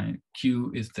Q.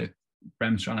 Q is the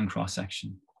Bremsstrahlung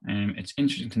cross-section. It's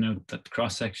interesting to note that the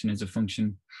cross-section is a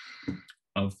function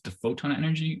of the photon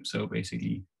energy. So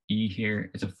basically E here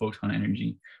is a photon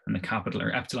energy, and the capital,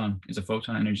 or epsilon, is a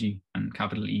photon energy, and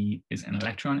capital E is an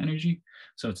electron energy.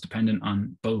 So it's dependent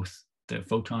on both the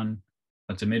photon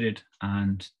that's emitted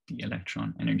and the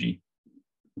electron energy.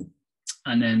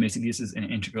 And then basically this is an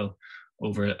integral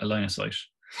over a line of sight.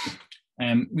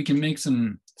 We can make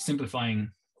some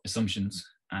simplifying assumptions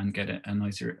and get a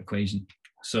nicer equation.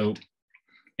 So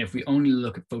if we only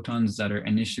look at photons that are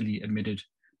initially emitted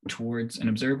towards an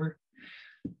observer,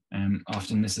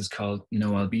 often this is called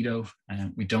no albedo.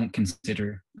 We don't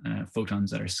consider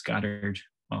photons that are scattered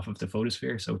off of the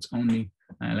photosphere. So it's only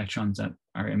electrons that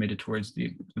are emitted towards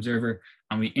the observer,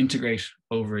 and we integrate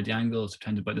over the angle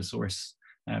subtended by the source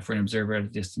for an observer at a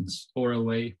distance or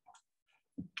away.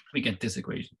 We get this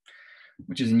equation,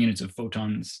 which is in units of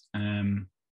photons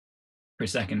per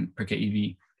second per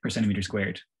keV per centimeter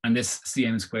squared. And this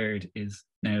cm squared is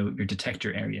now your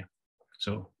detector area.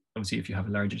 So obviously if you have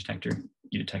a larger detector,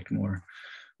 you detect more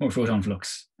photon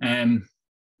flux. And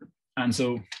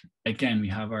so again, we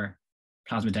have our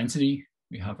plasma density,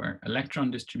 we have our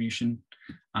electron distribution,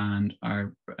 and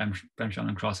our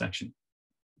Bremsstrahlung cross-section.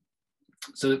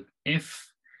 So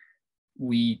if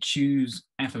we choose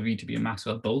f of E to be a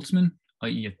Maxwell-Boltzmann,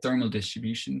 i.e. a thermal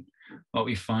distribution, what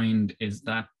we find is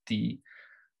that the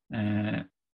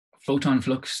photon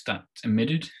flux that's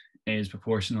emitted is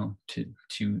proportional to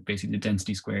basically the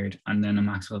density squared, and then a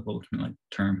Maxwell-Boltzmann-like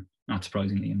term, not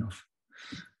surprisingly enough.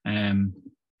 And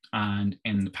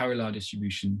in the power law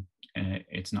distribution,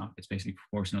 it's not. It's basically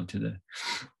proportional to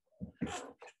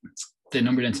the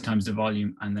number density times the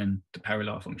volume, and then the power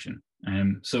law function.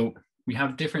 So we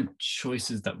have different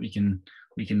choices that we can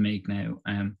make now.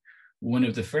 One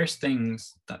of the first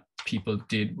things that people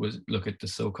did was look at the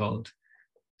so-called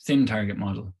thin target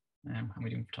model. How are we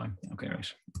doing for time? Okay,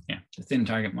 right. Yeah, the thin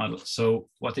target model. So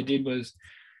what they did was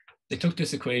they took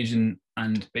this equation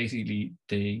and basically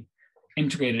they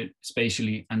integrated it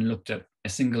spatially and looked at a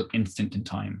single instant in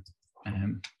time.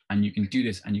 And you can do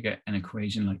this and you get an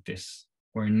equation like this,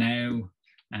 where now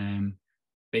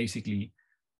basically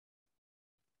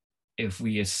if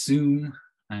we assume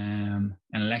an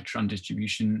electron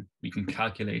distribution, we can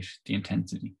calculate the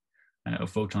intensity of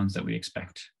photons that we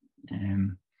expect.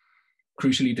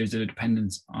 Crucially, there's a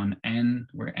dependence on n,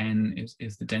 where n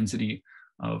is the density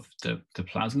of the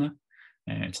plasma.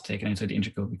 It's taken outside the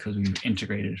integral because we've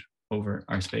integrated over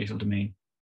our spatial domain.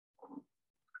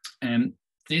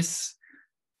 This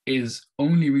is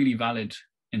only really valid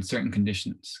in certain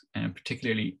conditions, and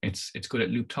particularly it's good at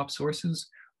loop top sources,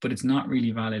 but it's not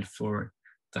really valid for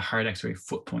the hard X-ray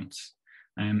foot points.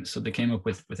 So they came up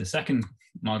with a second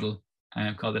model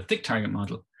called the thick target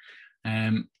model.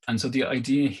 And so the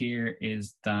idea here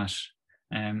is that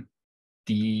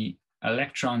the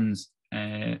electrons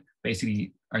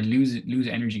basically lose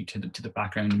energy to the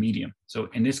background medium. So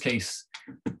in this case,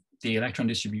 the electron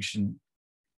distribution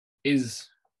is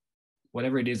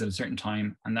whatever it is at a certain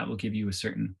time, and that will give you a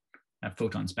certain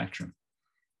photon spectrum.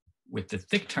 With the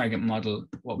thick target model,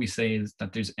 what we say is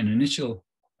that there's an initial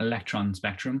electron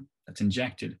spectrum that's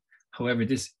injected. However,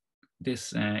 this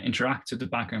interacts with the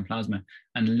background plasma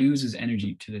and loses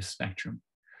energy to this spectrum,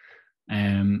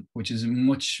 which is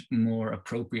much more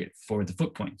appropriate for the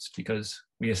foot points, because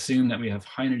we assume that we have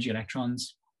high energy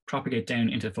electrons propagate down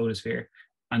into the photosphere,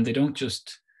 and they don't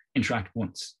just interact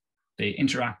once. They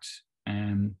interact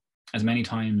as many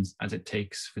times as it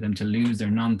takes for them to lose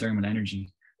their non-thermal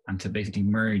energy and to basically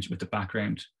merge with the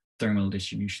background thermal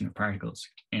distribution of particles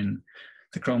in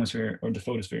the chromosphere or the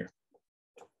photosphere.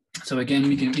 So again,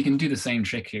 we can do the same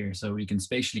trick here. So we can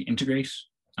spatially integrate,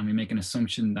 and we make an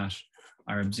assumption that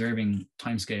our observing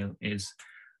timescale is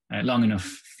long enough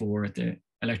for the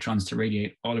electrons to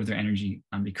radiate all of their energy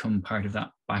and become part of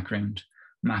that background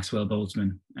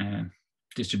Maxwell-Boltzmann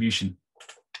distribution.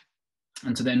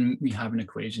 And so then we have an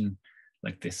equation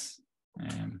like this,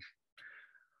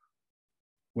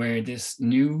 where this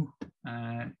nu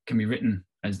can be written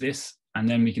as this, and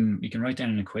then we can write down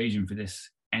an equation for this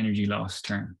energy loss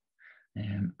term.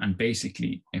 And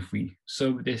basically, if we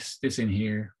sub this in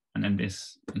here and then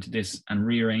this into this and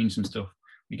rearrange some stuff,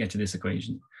 we get to this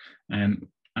equation. And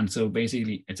so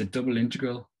basically, it's a double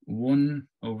integral, 1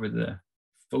 over the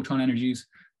photon energies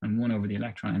and 1 over the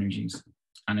electron energies.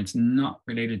 And it's not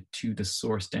related to the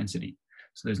source density.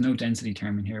 So there's no density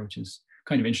term in here, which is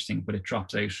kind of interesting, but it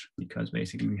drops out because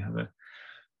basically we have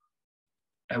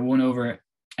a 1 over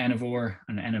n of or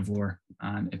and n of or.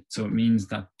 And so it means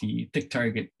that the thick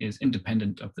target is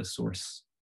independent of the source,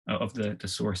 of the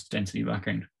source density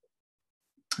background.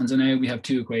 And so now we have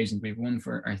 2 equations. We have one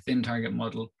for our thin target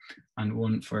model and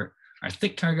one for our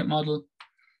thick target model.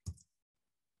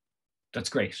 That's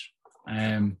great.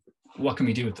 What can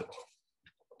we do with it?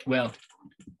 Well,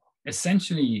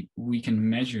 essentially, we can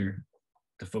measure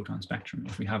the photon spectrum.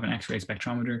 If we have an X-ray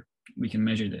spectrometer, we can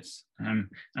measure this. And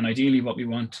ideally, what we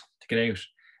want to get out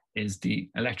is the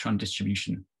electron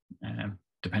distribution,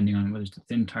 depending on whether it's a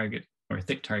thin target or a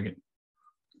thick target.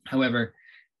 However,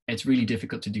 it's really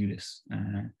difficult to do this.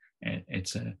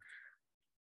 It's a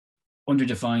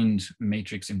underdefined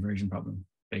matrix inversion problem,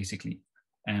 basically.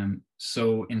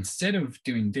 So instead of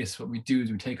doing this, what we do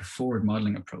is we take a forward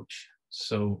modeling approach.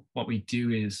 So what we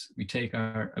do is we take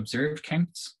our observed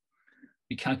counts,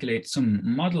 we calculate some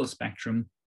model spectrum,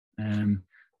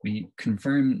 we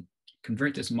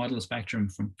convert this model spectrum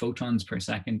from photons per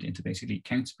second into basically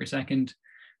counts per second,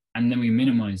 and then we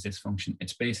minimize this function.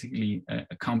 It's basically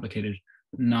a complicated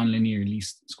nonlinear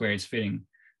least squares fitting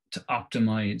to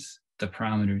optimize the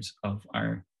parameters of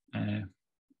our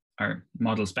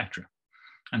model spectra.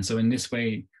 And so in this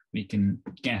way, we can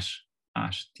get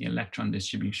at the electron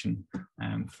distribution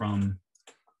from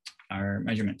our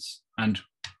measurements. And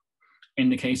in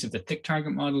the case of the thick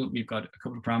target model, we've got a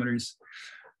couple of parameters.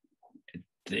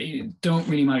 They don't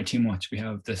really matter too much. We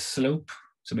have the slope,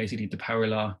 so basically the power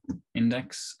law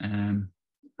index.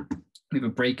 We have a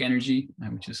break energy,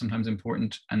 which is sometimes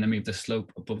important, and then we have the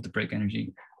slope above the break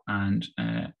energy, and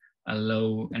a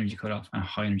low energy cutoff and a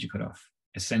high energy cutoff,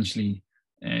 essentially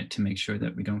to make sure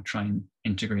that we don't try and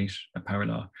integrate a power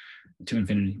law to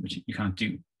infinity, which you can't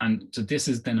do. And so this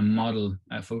is then a model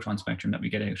photon spectrum that we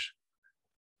get out.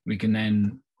 We can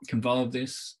then convolve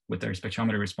this with our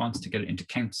spectrometer response to get it into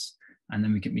counts, and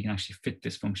then we can actually fit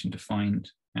this function to find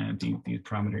these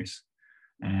parameters,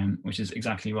 which is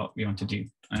exactly what we want to do.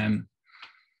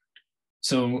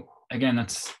 So again,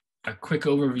 that's a quick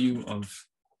overview of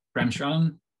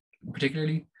Bremsstrahlung,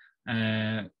 particularly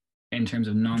in terms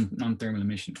of non-thermal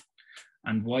emission.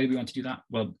 And why do we want to do that?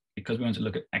 Well, because we want to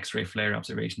look at X-ray flare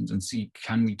observations and see,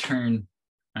 can we turn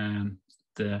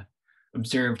the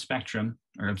observed spectrum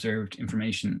or observed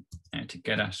information to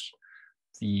get at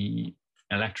the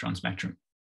electron spectrum.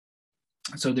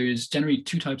 So there's generally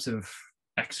 2 types of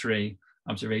X-ray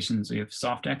observations. We have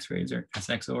soft X-rays, or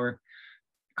SXR,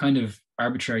 kind of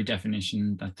arbitrary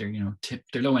definition that they're,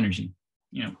 they're low energy,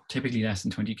 typically less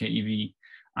than 20 keV,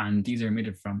 and these are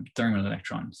emitted from thermal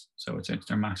electrons. So it's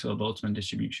their Maxwell-Boltzmann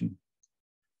distribution.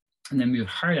 And then we have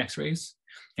hard X-rays,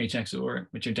 HXR,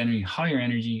 which are generally higher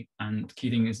energy, and the key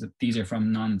thing is that these are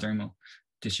from non-thermal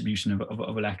distribution of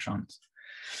electrons.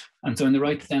 And so on the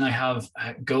right, then I have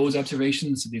GOES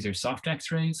observations. So these are soft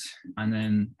X-rays, and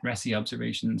then RESI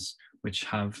observations, which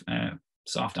have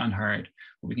soft and hard.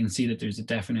 But we can see that there's a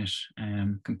definite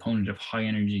component of high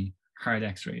energy hard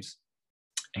X-rays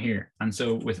here. And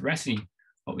so with RESI,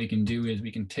 what we can do is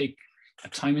we can take a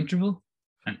time interval,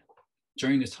 and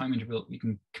during this time interval, we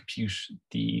can compute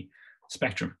the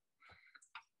spectrum.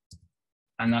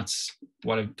 And that's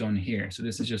what I've done here. So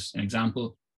this is just an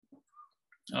example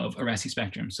of a RESI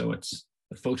spectrum. So it's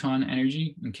the photon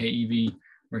energy in keV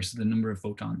versus the number of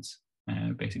photons,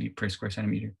 basically per square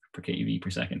centimeter per keV per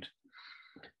second.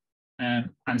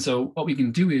 And so what we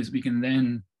can do is we can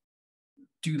then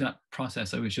do that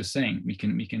process I was just saying. We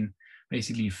can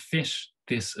basically fit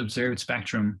this observed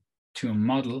spectrum to a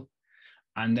model,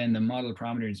 and then the model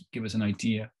parameters give us an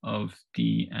idea of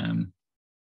the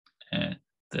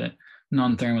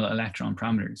non-thermal electron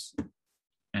parameters.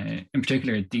 In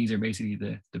particular, these are basically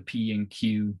the P and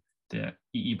Q, the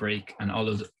EE break, and all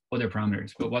those other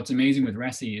parameters. But what's amazing with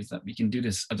RESI is that we can do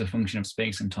this as a function of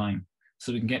space and time.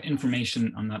 So we can get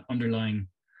information on that underlying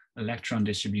electron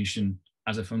distribution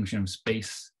as a function of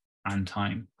space and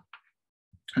time.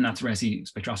 And that's RESI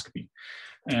spectroscopy.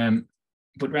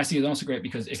 But RESI is also great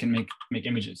because it can make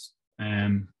images.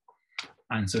 And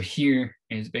so here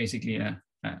is basically a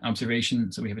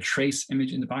observation. So we have a trace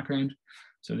image in the background.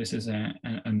 So this is a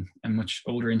much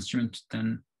older instrument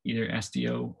than either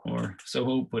SDO or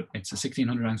SOHO, but it's a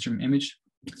 1600 angstrom image.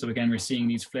 So again, we're seeing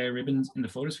these flare ribbons in the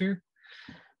photosphere.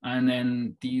 And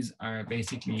then these are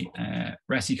basically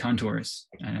RESI contours.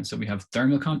 So we have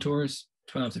thermal contours,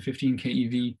 12 to 15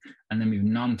 keV, and then we have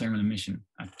non-thermal emission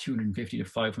at 250 to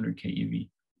 500 keV.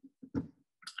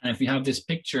 And if we have this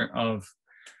picture of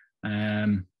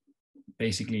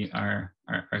basically our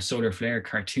solar flare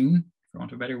cartoon, for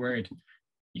want of a better word,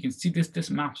 you can see this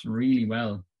maps really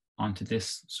well onto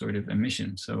this sort of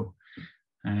emission. So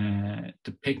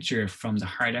the picture from the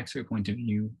hard X-ray point of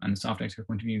view and the soft X-ray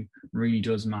point of view really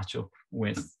does match up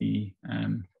with the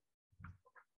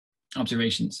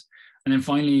observations. And then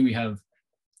finally, we have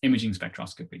imaging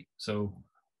spectroscopy. So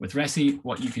with RESI,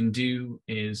 what you can do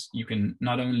is you can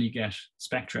not only get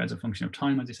spectra as a function of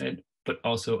time, as I said, but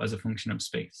also as a function of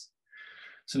space.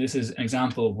 So this is an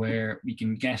example where we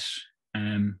can get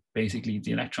basically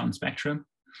the electron spectrum,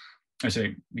 or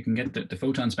sorry, we can get the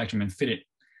photon spectrum and fit it,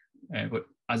 but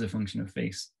as a function of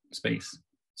space.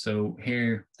 So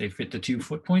here they fit the 2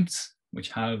 foot points, which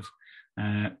have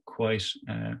quite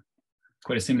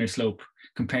a similar slope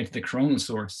compared to the coronal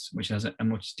source, which has a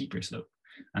much steeper slope.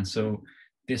 And so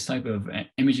this type of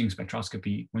imaging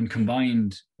spectroscopy, when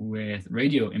combined with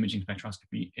radio imaging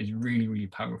spectroscopy, is really, really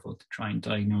powerful to try and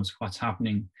diagnose what's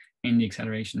happening in the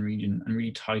acceleration region and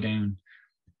really tie down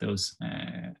those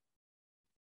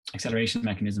acceleration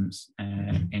mechanisms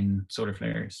in solar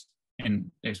flares, and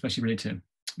especially related to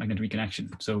magnetic reconnection.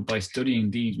 So by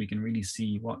studying these, we can really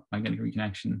see what magnetic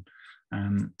reconnection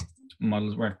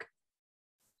models work.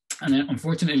 And then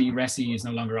unfortunately, RESI is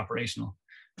no longer operational.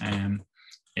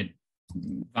 It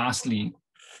vastly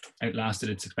outlasted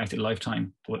its expected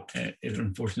lifetime, but it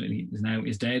unfortunately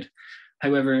is dead.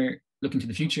 However, looking to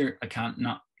the future, I can't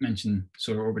not mention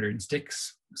Solar Orbiter and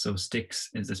STIX. So STIX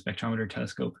is the spectrometer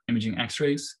telescope imaging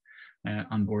X-rays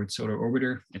on board Solar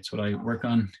Orbiter. It's what I work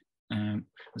on,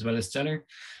 as well as Stellar.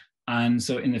 And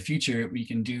so in the future, we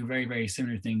can do very, very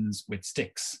similar things with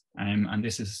STIX. And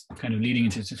this is kind of leading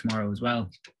into tomorrow as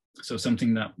well. So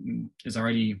something that is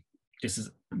already, this is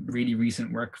really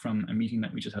recent work from a meeting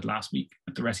that we just had last week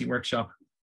at the RESI workshop.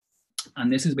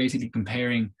 And this is basically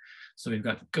comparing, so we've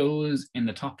got GOES in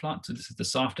the top plot. So this is the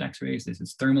soft X-rays, this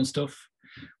is thermal stuff.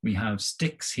 We have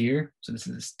STIX here. So this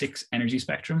is a STIX energy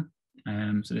spectrum.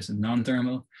 So this is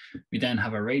non-thermal. We then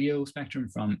have a radio spectrum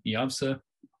from I-LOFAR.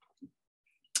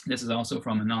 This is also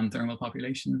from a non-thermal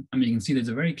population. And you can see there's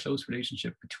a very close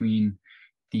relationship between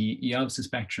the I-LOFAR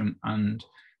spectrum and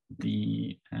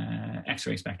the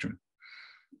X-ray spectrum.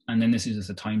 And then this is just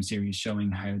a time series showing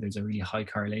how there's a really high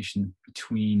correlation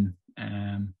between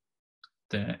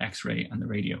the X-ray and the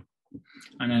radio.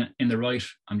 And then in the right,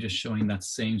 I'm just showing that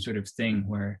same sort of thing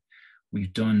where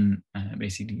we've done,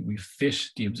 basically we've fit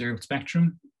the observed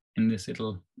spectrum in this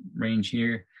little range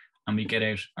here, and we get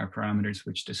out our parameters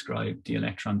which describe the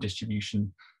electron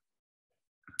distribution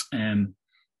and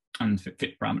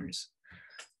fit parameters.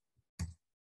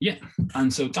 Yeah,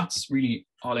 and so that's really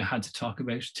all I had to talk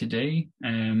about today.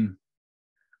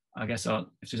 I guess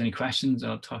if there's any questions,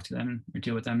 I'll talk to them or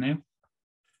deal with them now.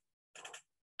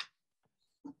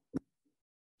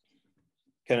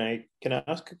 Can I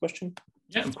ask a question?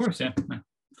 Yeah, of course, yeah.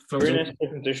 Very nice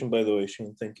presentation, by the way,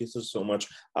 Shane. Thank you so much.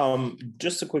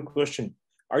 Just a quick question.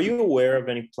 Are you aware of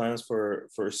any plans for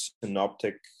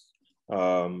synoptic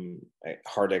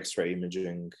hard X-ray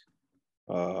imaging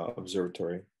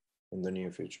observatory in the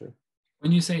near future?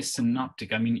 When you say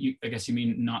synoptic, I mean, I guess you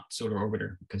mean not solar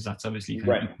orbiter, because that's obviously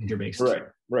kind of computer-based.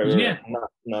 Right. Yeah.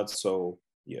 Not so,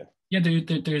 yeah. Yeah,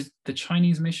 there's the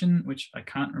Chinese mission, which I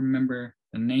can't remember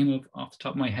the name of off the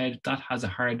top of my head. That has a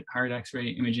hard X-ray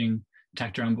imaging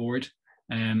detector on board.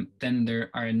 Then there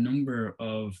are a number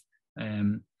of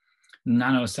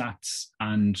nanosats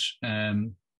and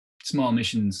small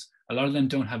missions. A lot of them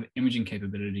don't have imaging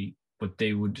capability, but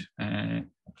they would, I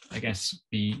guess,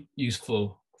 be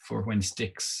useful for when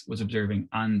STIX was observing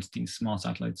and these small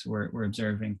satellites were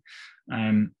observing.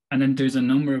 And then there's a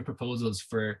number of proposals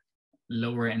for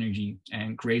lower energy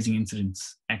and grazing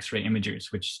incidence X-ray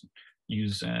imagers, which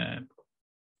use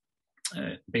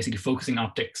basically focusing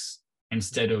optics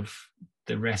instead of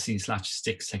the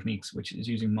RESI/STIX techniques, which is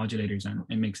using modulators, and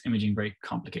it makes imaging very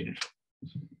complicated.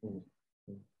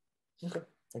 Okay,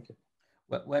 thank you.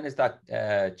 When is that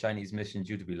Chinese mission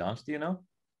due to be launched? Do you know?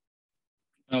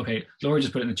 Okay, Laura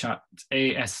just put it in the chat. It's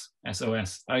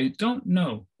ASSOS. I don't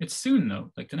know. It's soon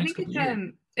though, like the next couple of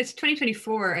years. It's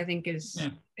 2024, I think, is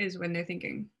when they're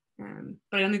thinking.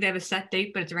 But I don't think they have a set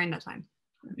date, but it's around that time.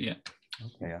 Yeah.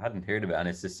 Okay, I hadn't heard about it. And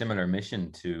it's a similar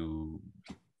mission to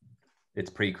its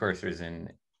precursors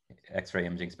in X-ray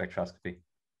imaging spectroscopy.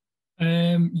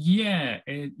 Yeah,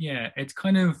 it's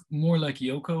kind of more like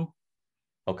Yoko,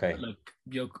 Okay.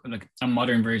 like a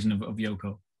modern version of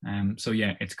Yoko. So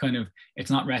yeah, it's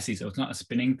not RESI, so it's not a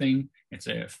spinning thing. It's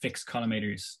a fixed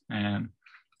collimators.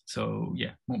 So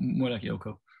yeah, more like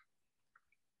Yoko.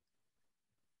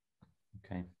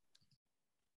 Okay.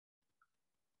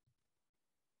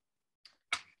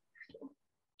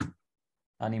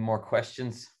 Any more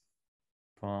questions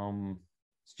from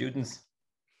students?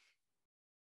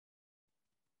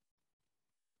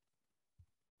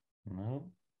 No.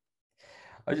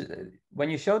 When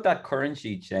you showed that current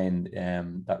sheet, Shane,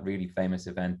 that really famous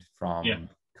event from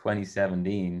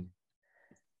 2017,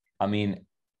 I mean,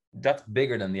 that's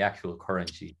bigger than the actual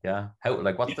current sheet, yeah?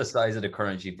 What's the size of the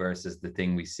current sheet versus the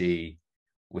thing we see,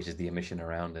 which is the emission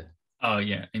around it? Oh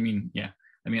yeah, I mean,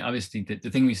 obviously the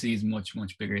thing we see is much,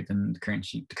 much bigger than the current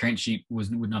sheet. The current sheet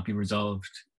would not be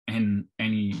resolved in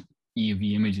any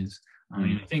EUV images. I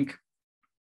mean, I think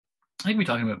we're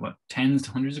talking about what, tens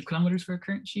to hundreds of kilometers for a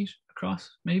current sheet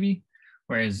across, maybe.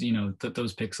 Whereas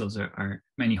those pixels are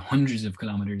many hundreds of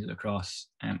kilometers across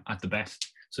at the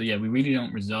best. So yeah, we really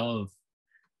don't resolve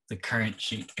the current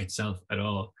sheet itself at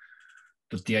all.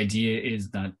 But the idea is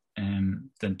that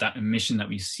that emission that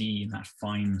we see in that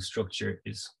fine structure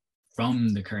is from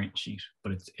the current sheet,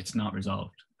 but it's not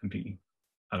resolved completely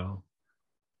at all.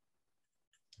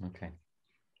 Okay.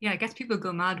 Yeah, I guess people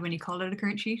go mad when you call it a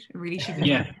current sheet. It really should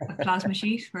be a plasma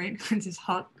sheet, right? It's just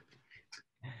hot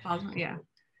plasma. Yeah.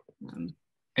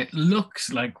 It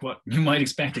looks like what you might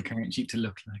expect a current sheet to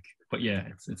look like, but yeah,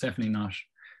 it's definitely not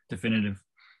definitive.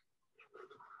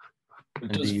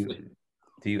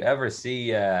 Do you ever see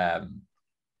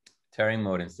Turing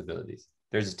mode instabilities?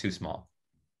 They're just too small.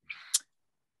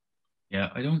 Yeah,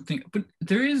 I don't think, but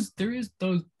there is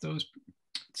those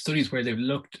studies where they've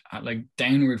looked at like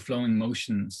downward flowing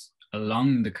motions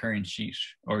along the current sheet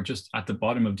or just at the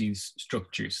bottom of these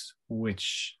structures,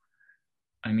 which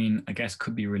I mean, I guess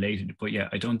could be related, but yeah,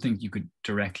 I don't think you could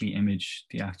directly image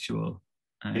the actual.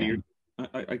 I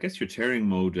guess your Turing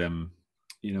mode,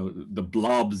 the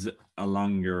blobs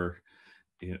along your,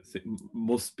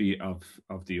 must be of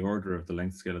the order of the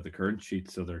length scale of the current sheet,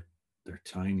 so they're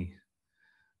tiny.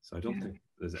 So I don't think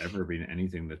there's ever been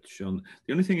anything that's shown.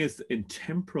 The only thing is in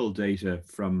temporal data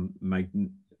from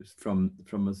some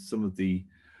of the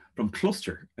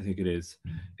cluster, I think it is,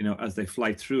 as they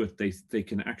fly through it, they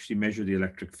can actually measure the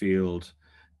electric field,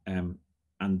 and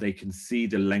they can see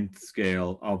the length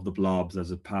scale of the blobs as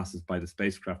it passes by the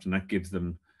spacecraft, and that gives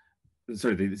them,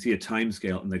 they see a time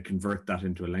scale and they convert that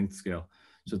into a length scale,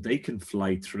 so they can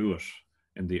fly through it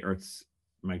in the Earth's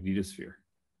magnetosphere.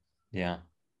 Yeah.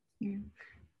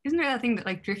 Isn't there that thing that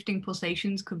like drifting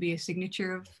pulsations could be a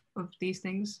signature of these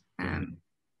things?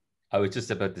 I was just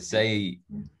about to say,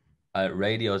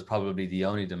 radio is probably the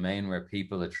only domain where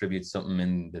people attribute something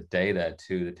in the data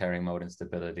to the Turing mode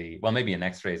instability. Well, maybe in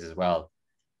X-rays as well.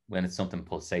 When it's something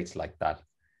pulsates like that,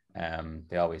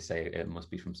 they always say it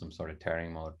must be from some sort of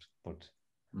Turing mode. But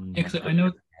I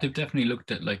know they've definitely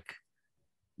looked at like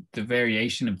the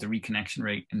variation of the reconnection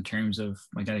rate in terms of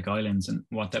magnetic islands and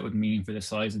what that would mean for the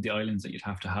size of the islands that you'd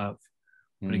have to have.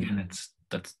 But again,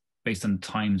 that's based on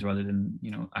times rather than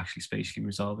actually spatially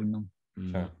resolving them.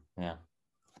 Sure. Yeah.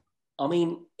 I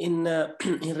mean, in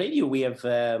radio, we have,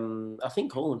 I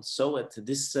think Owen saw it,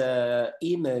 this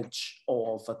image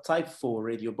of a type 4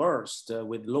 radio burst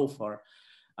with LOFAR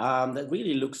that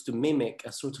really looks to mimic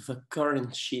a sort of a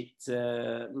current sheet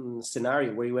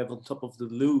scenario where you have on top of the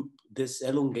loop this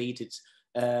elongated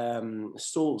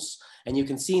source. And you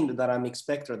can see in the dynamic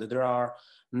spectra that there are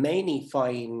many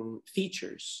fine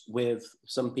features with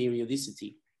some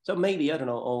periodicity. So maybe, I don't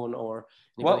know, Owen or...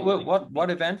 What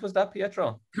event was that,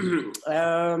 Pietro?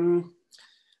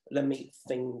 Let me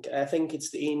think. I think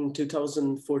it's in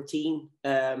 2014.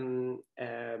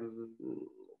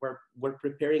 We're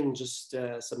preparing just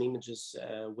some images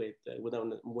with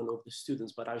one of the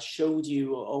students, but I showed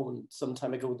you some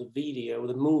time ago the video,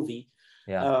 the movie.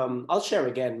 Yeah. I'll share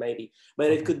again maybe, but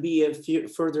it could be a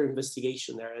further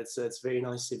investigation there. It's a very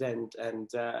nice event, and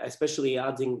especially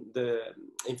adding the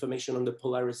information on the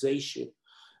polarization.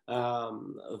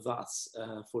 That's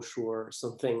for sure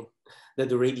something that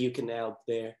the radio can help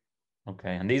there.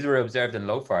 Okay, and these were observed in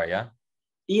LOFAR, yeah?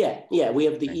 Yeah, we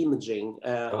have the imaging,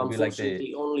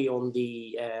 unfortunately only on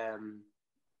the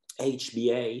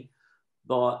HBA,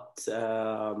 but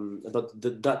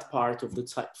that part of the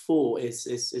type 4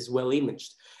 is well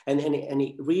imaged, and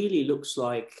it really looks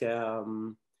like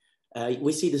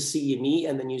we see the CME,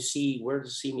 and then you see where the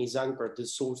CME is anchored, the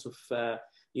sort of,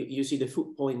 you see the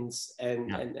foot points,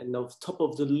 and on top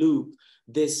of the loop,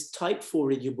 this type 4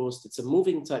 radio burst, it's a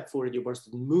moving type 4 radio burst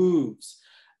that moves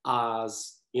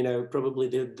as, you know, probably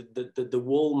the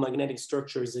whole magnetic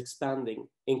structure is expanding,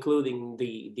 including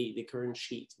the current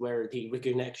sheet where the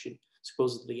reconnection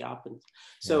supposedly happened.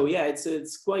 So yeah,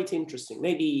 it's quite interesting.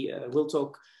 Maybe we'll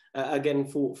talk again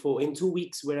for in 2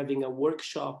 weeks. We're having a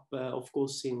workshop, of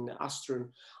course, in Astron,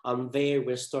 and there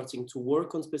we're starting to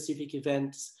work on specific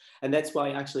events, and that's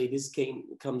why actually this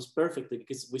comes perfectly,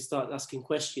 because we start asking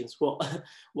questions,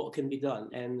 what can be done,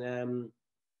 and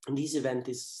this event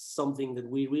is something that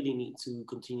we really need to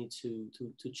continue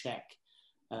to check.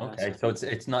 Okay, so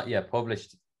it's not yet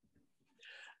published.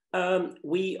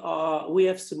 We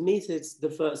have submitted the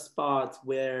first part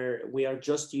where we are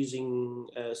just using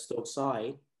Stokes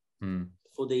Eye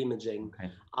for the imaging,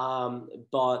 and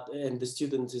the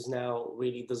student is now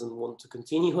really doesn't want to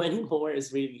continue anymore.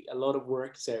 It's really a lot of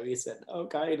work, so we said,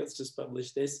 okay, let's just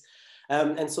publish this,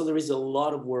 and so there is a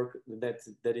lot of work that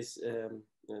is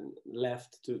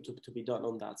left to be done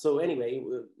on that. So anyway,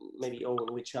 maybe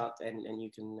Owen, we chat and you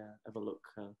can have a look.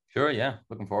 Sure, yeah,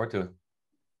 looking forward to it.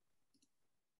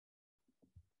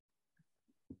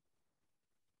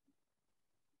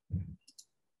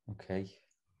 Okay.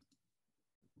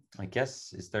 I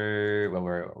guess, is there, well,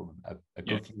 we're a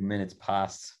good few minutes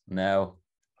past now.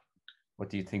 What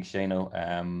do you think, Shano?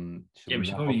 Should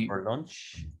we probably for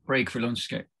lunch? Break for lunch,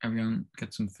 get everyone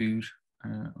get some food.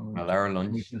 Well, our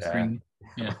lunch,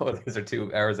 oh, those are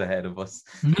 2 hours ahead of us.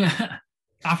 Yeah.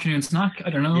 Afternoon snack, I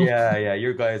don't know. Yeah,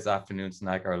 your guys' afternoon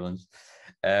snack or lunch.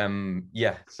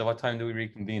 Yeah, so what time do we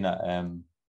reconvene at?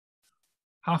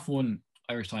 1:30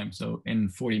 Irish time, so in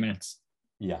 40 minutes.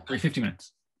 Yeah. Or 50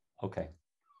 minutes. Okay,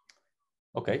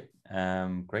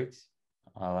 great.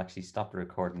 I'll actually stop the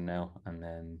recording now and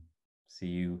then see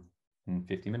you in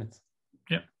 50 minutes.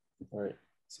 Yeah. All right.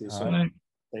 See you soon. Right.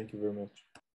 Thank you very much.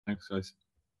 Thanks, guys.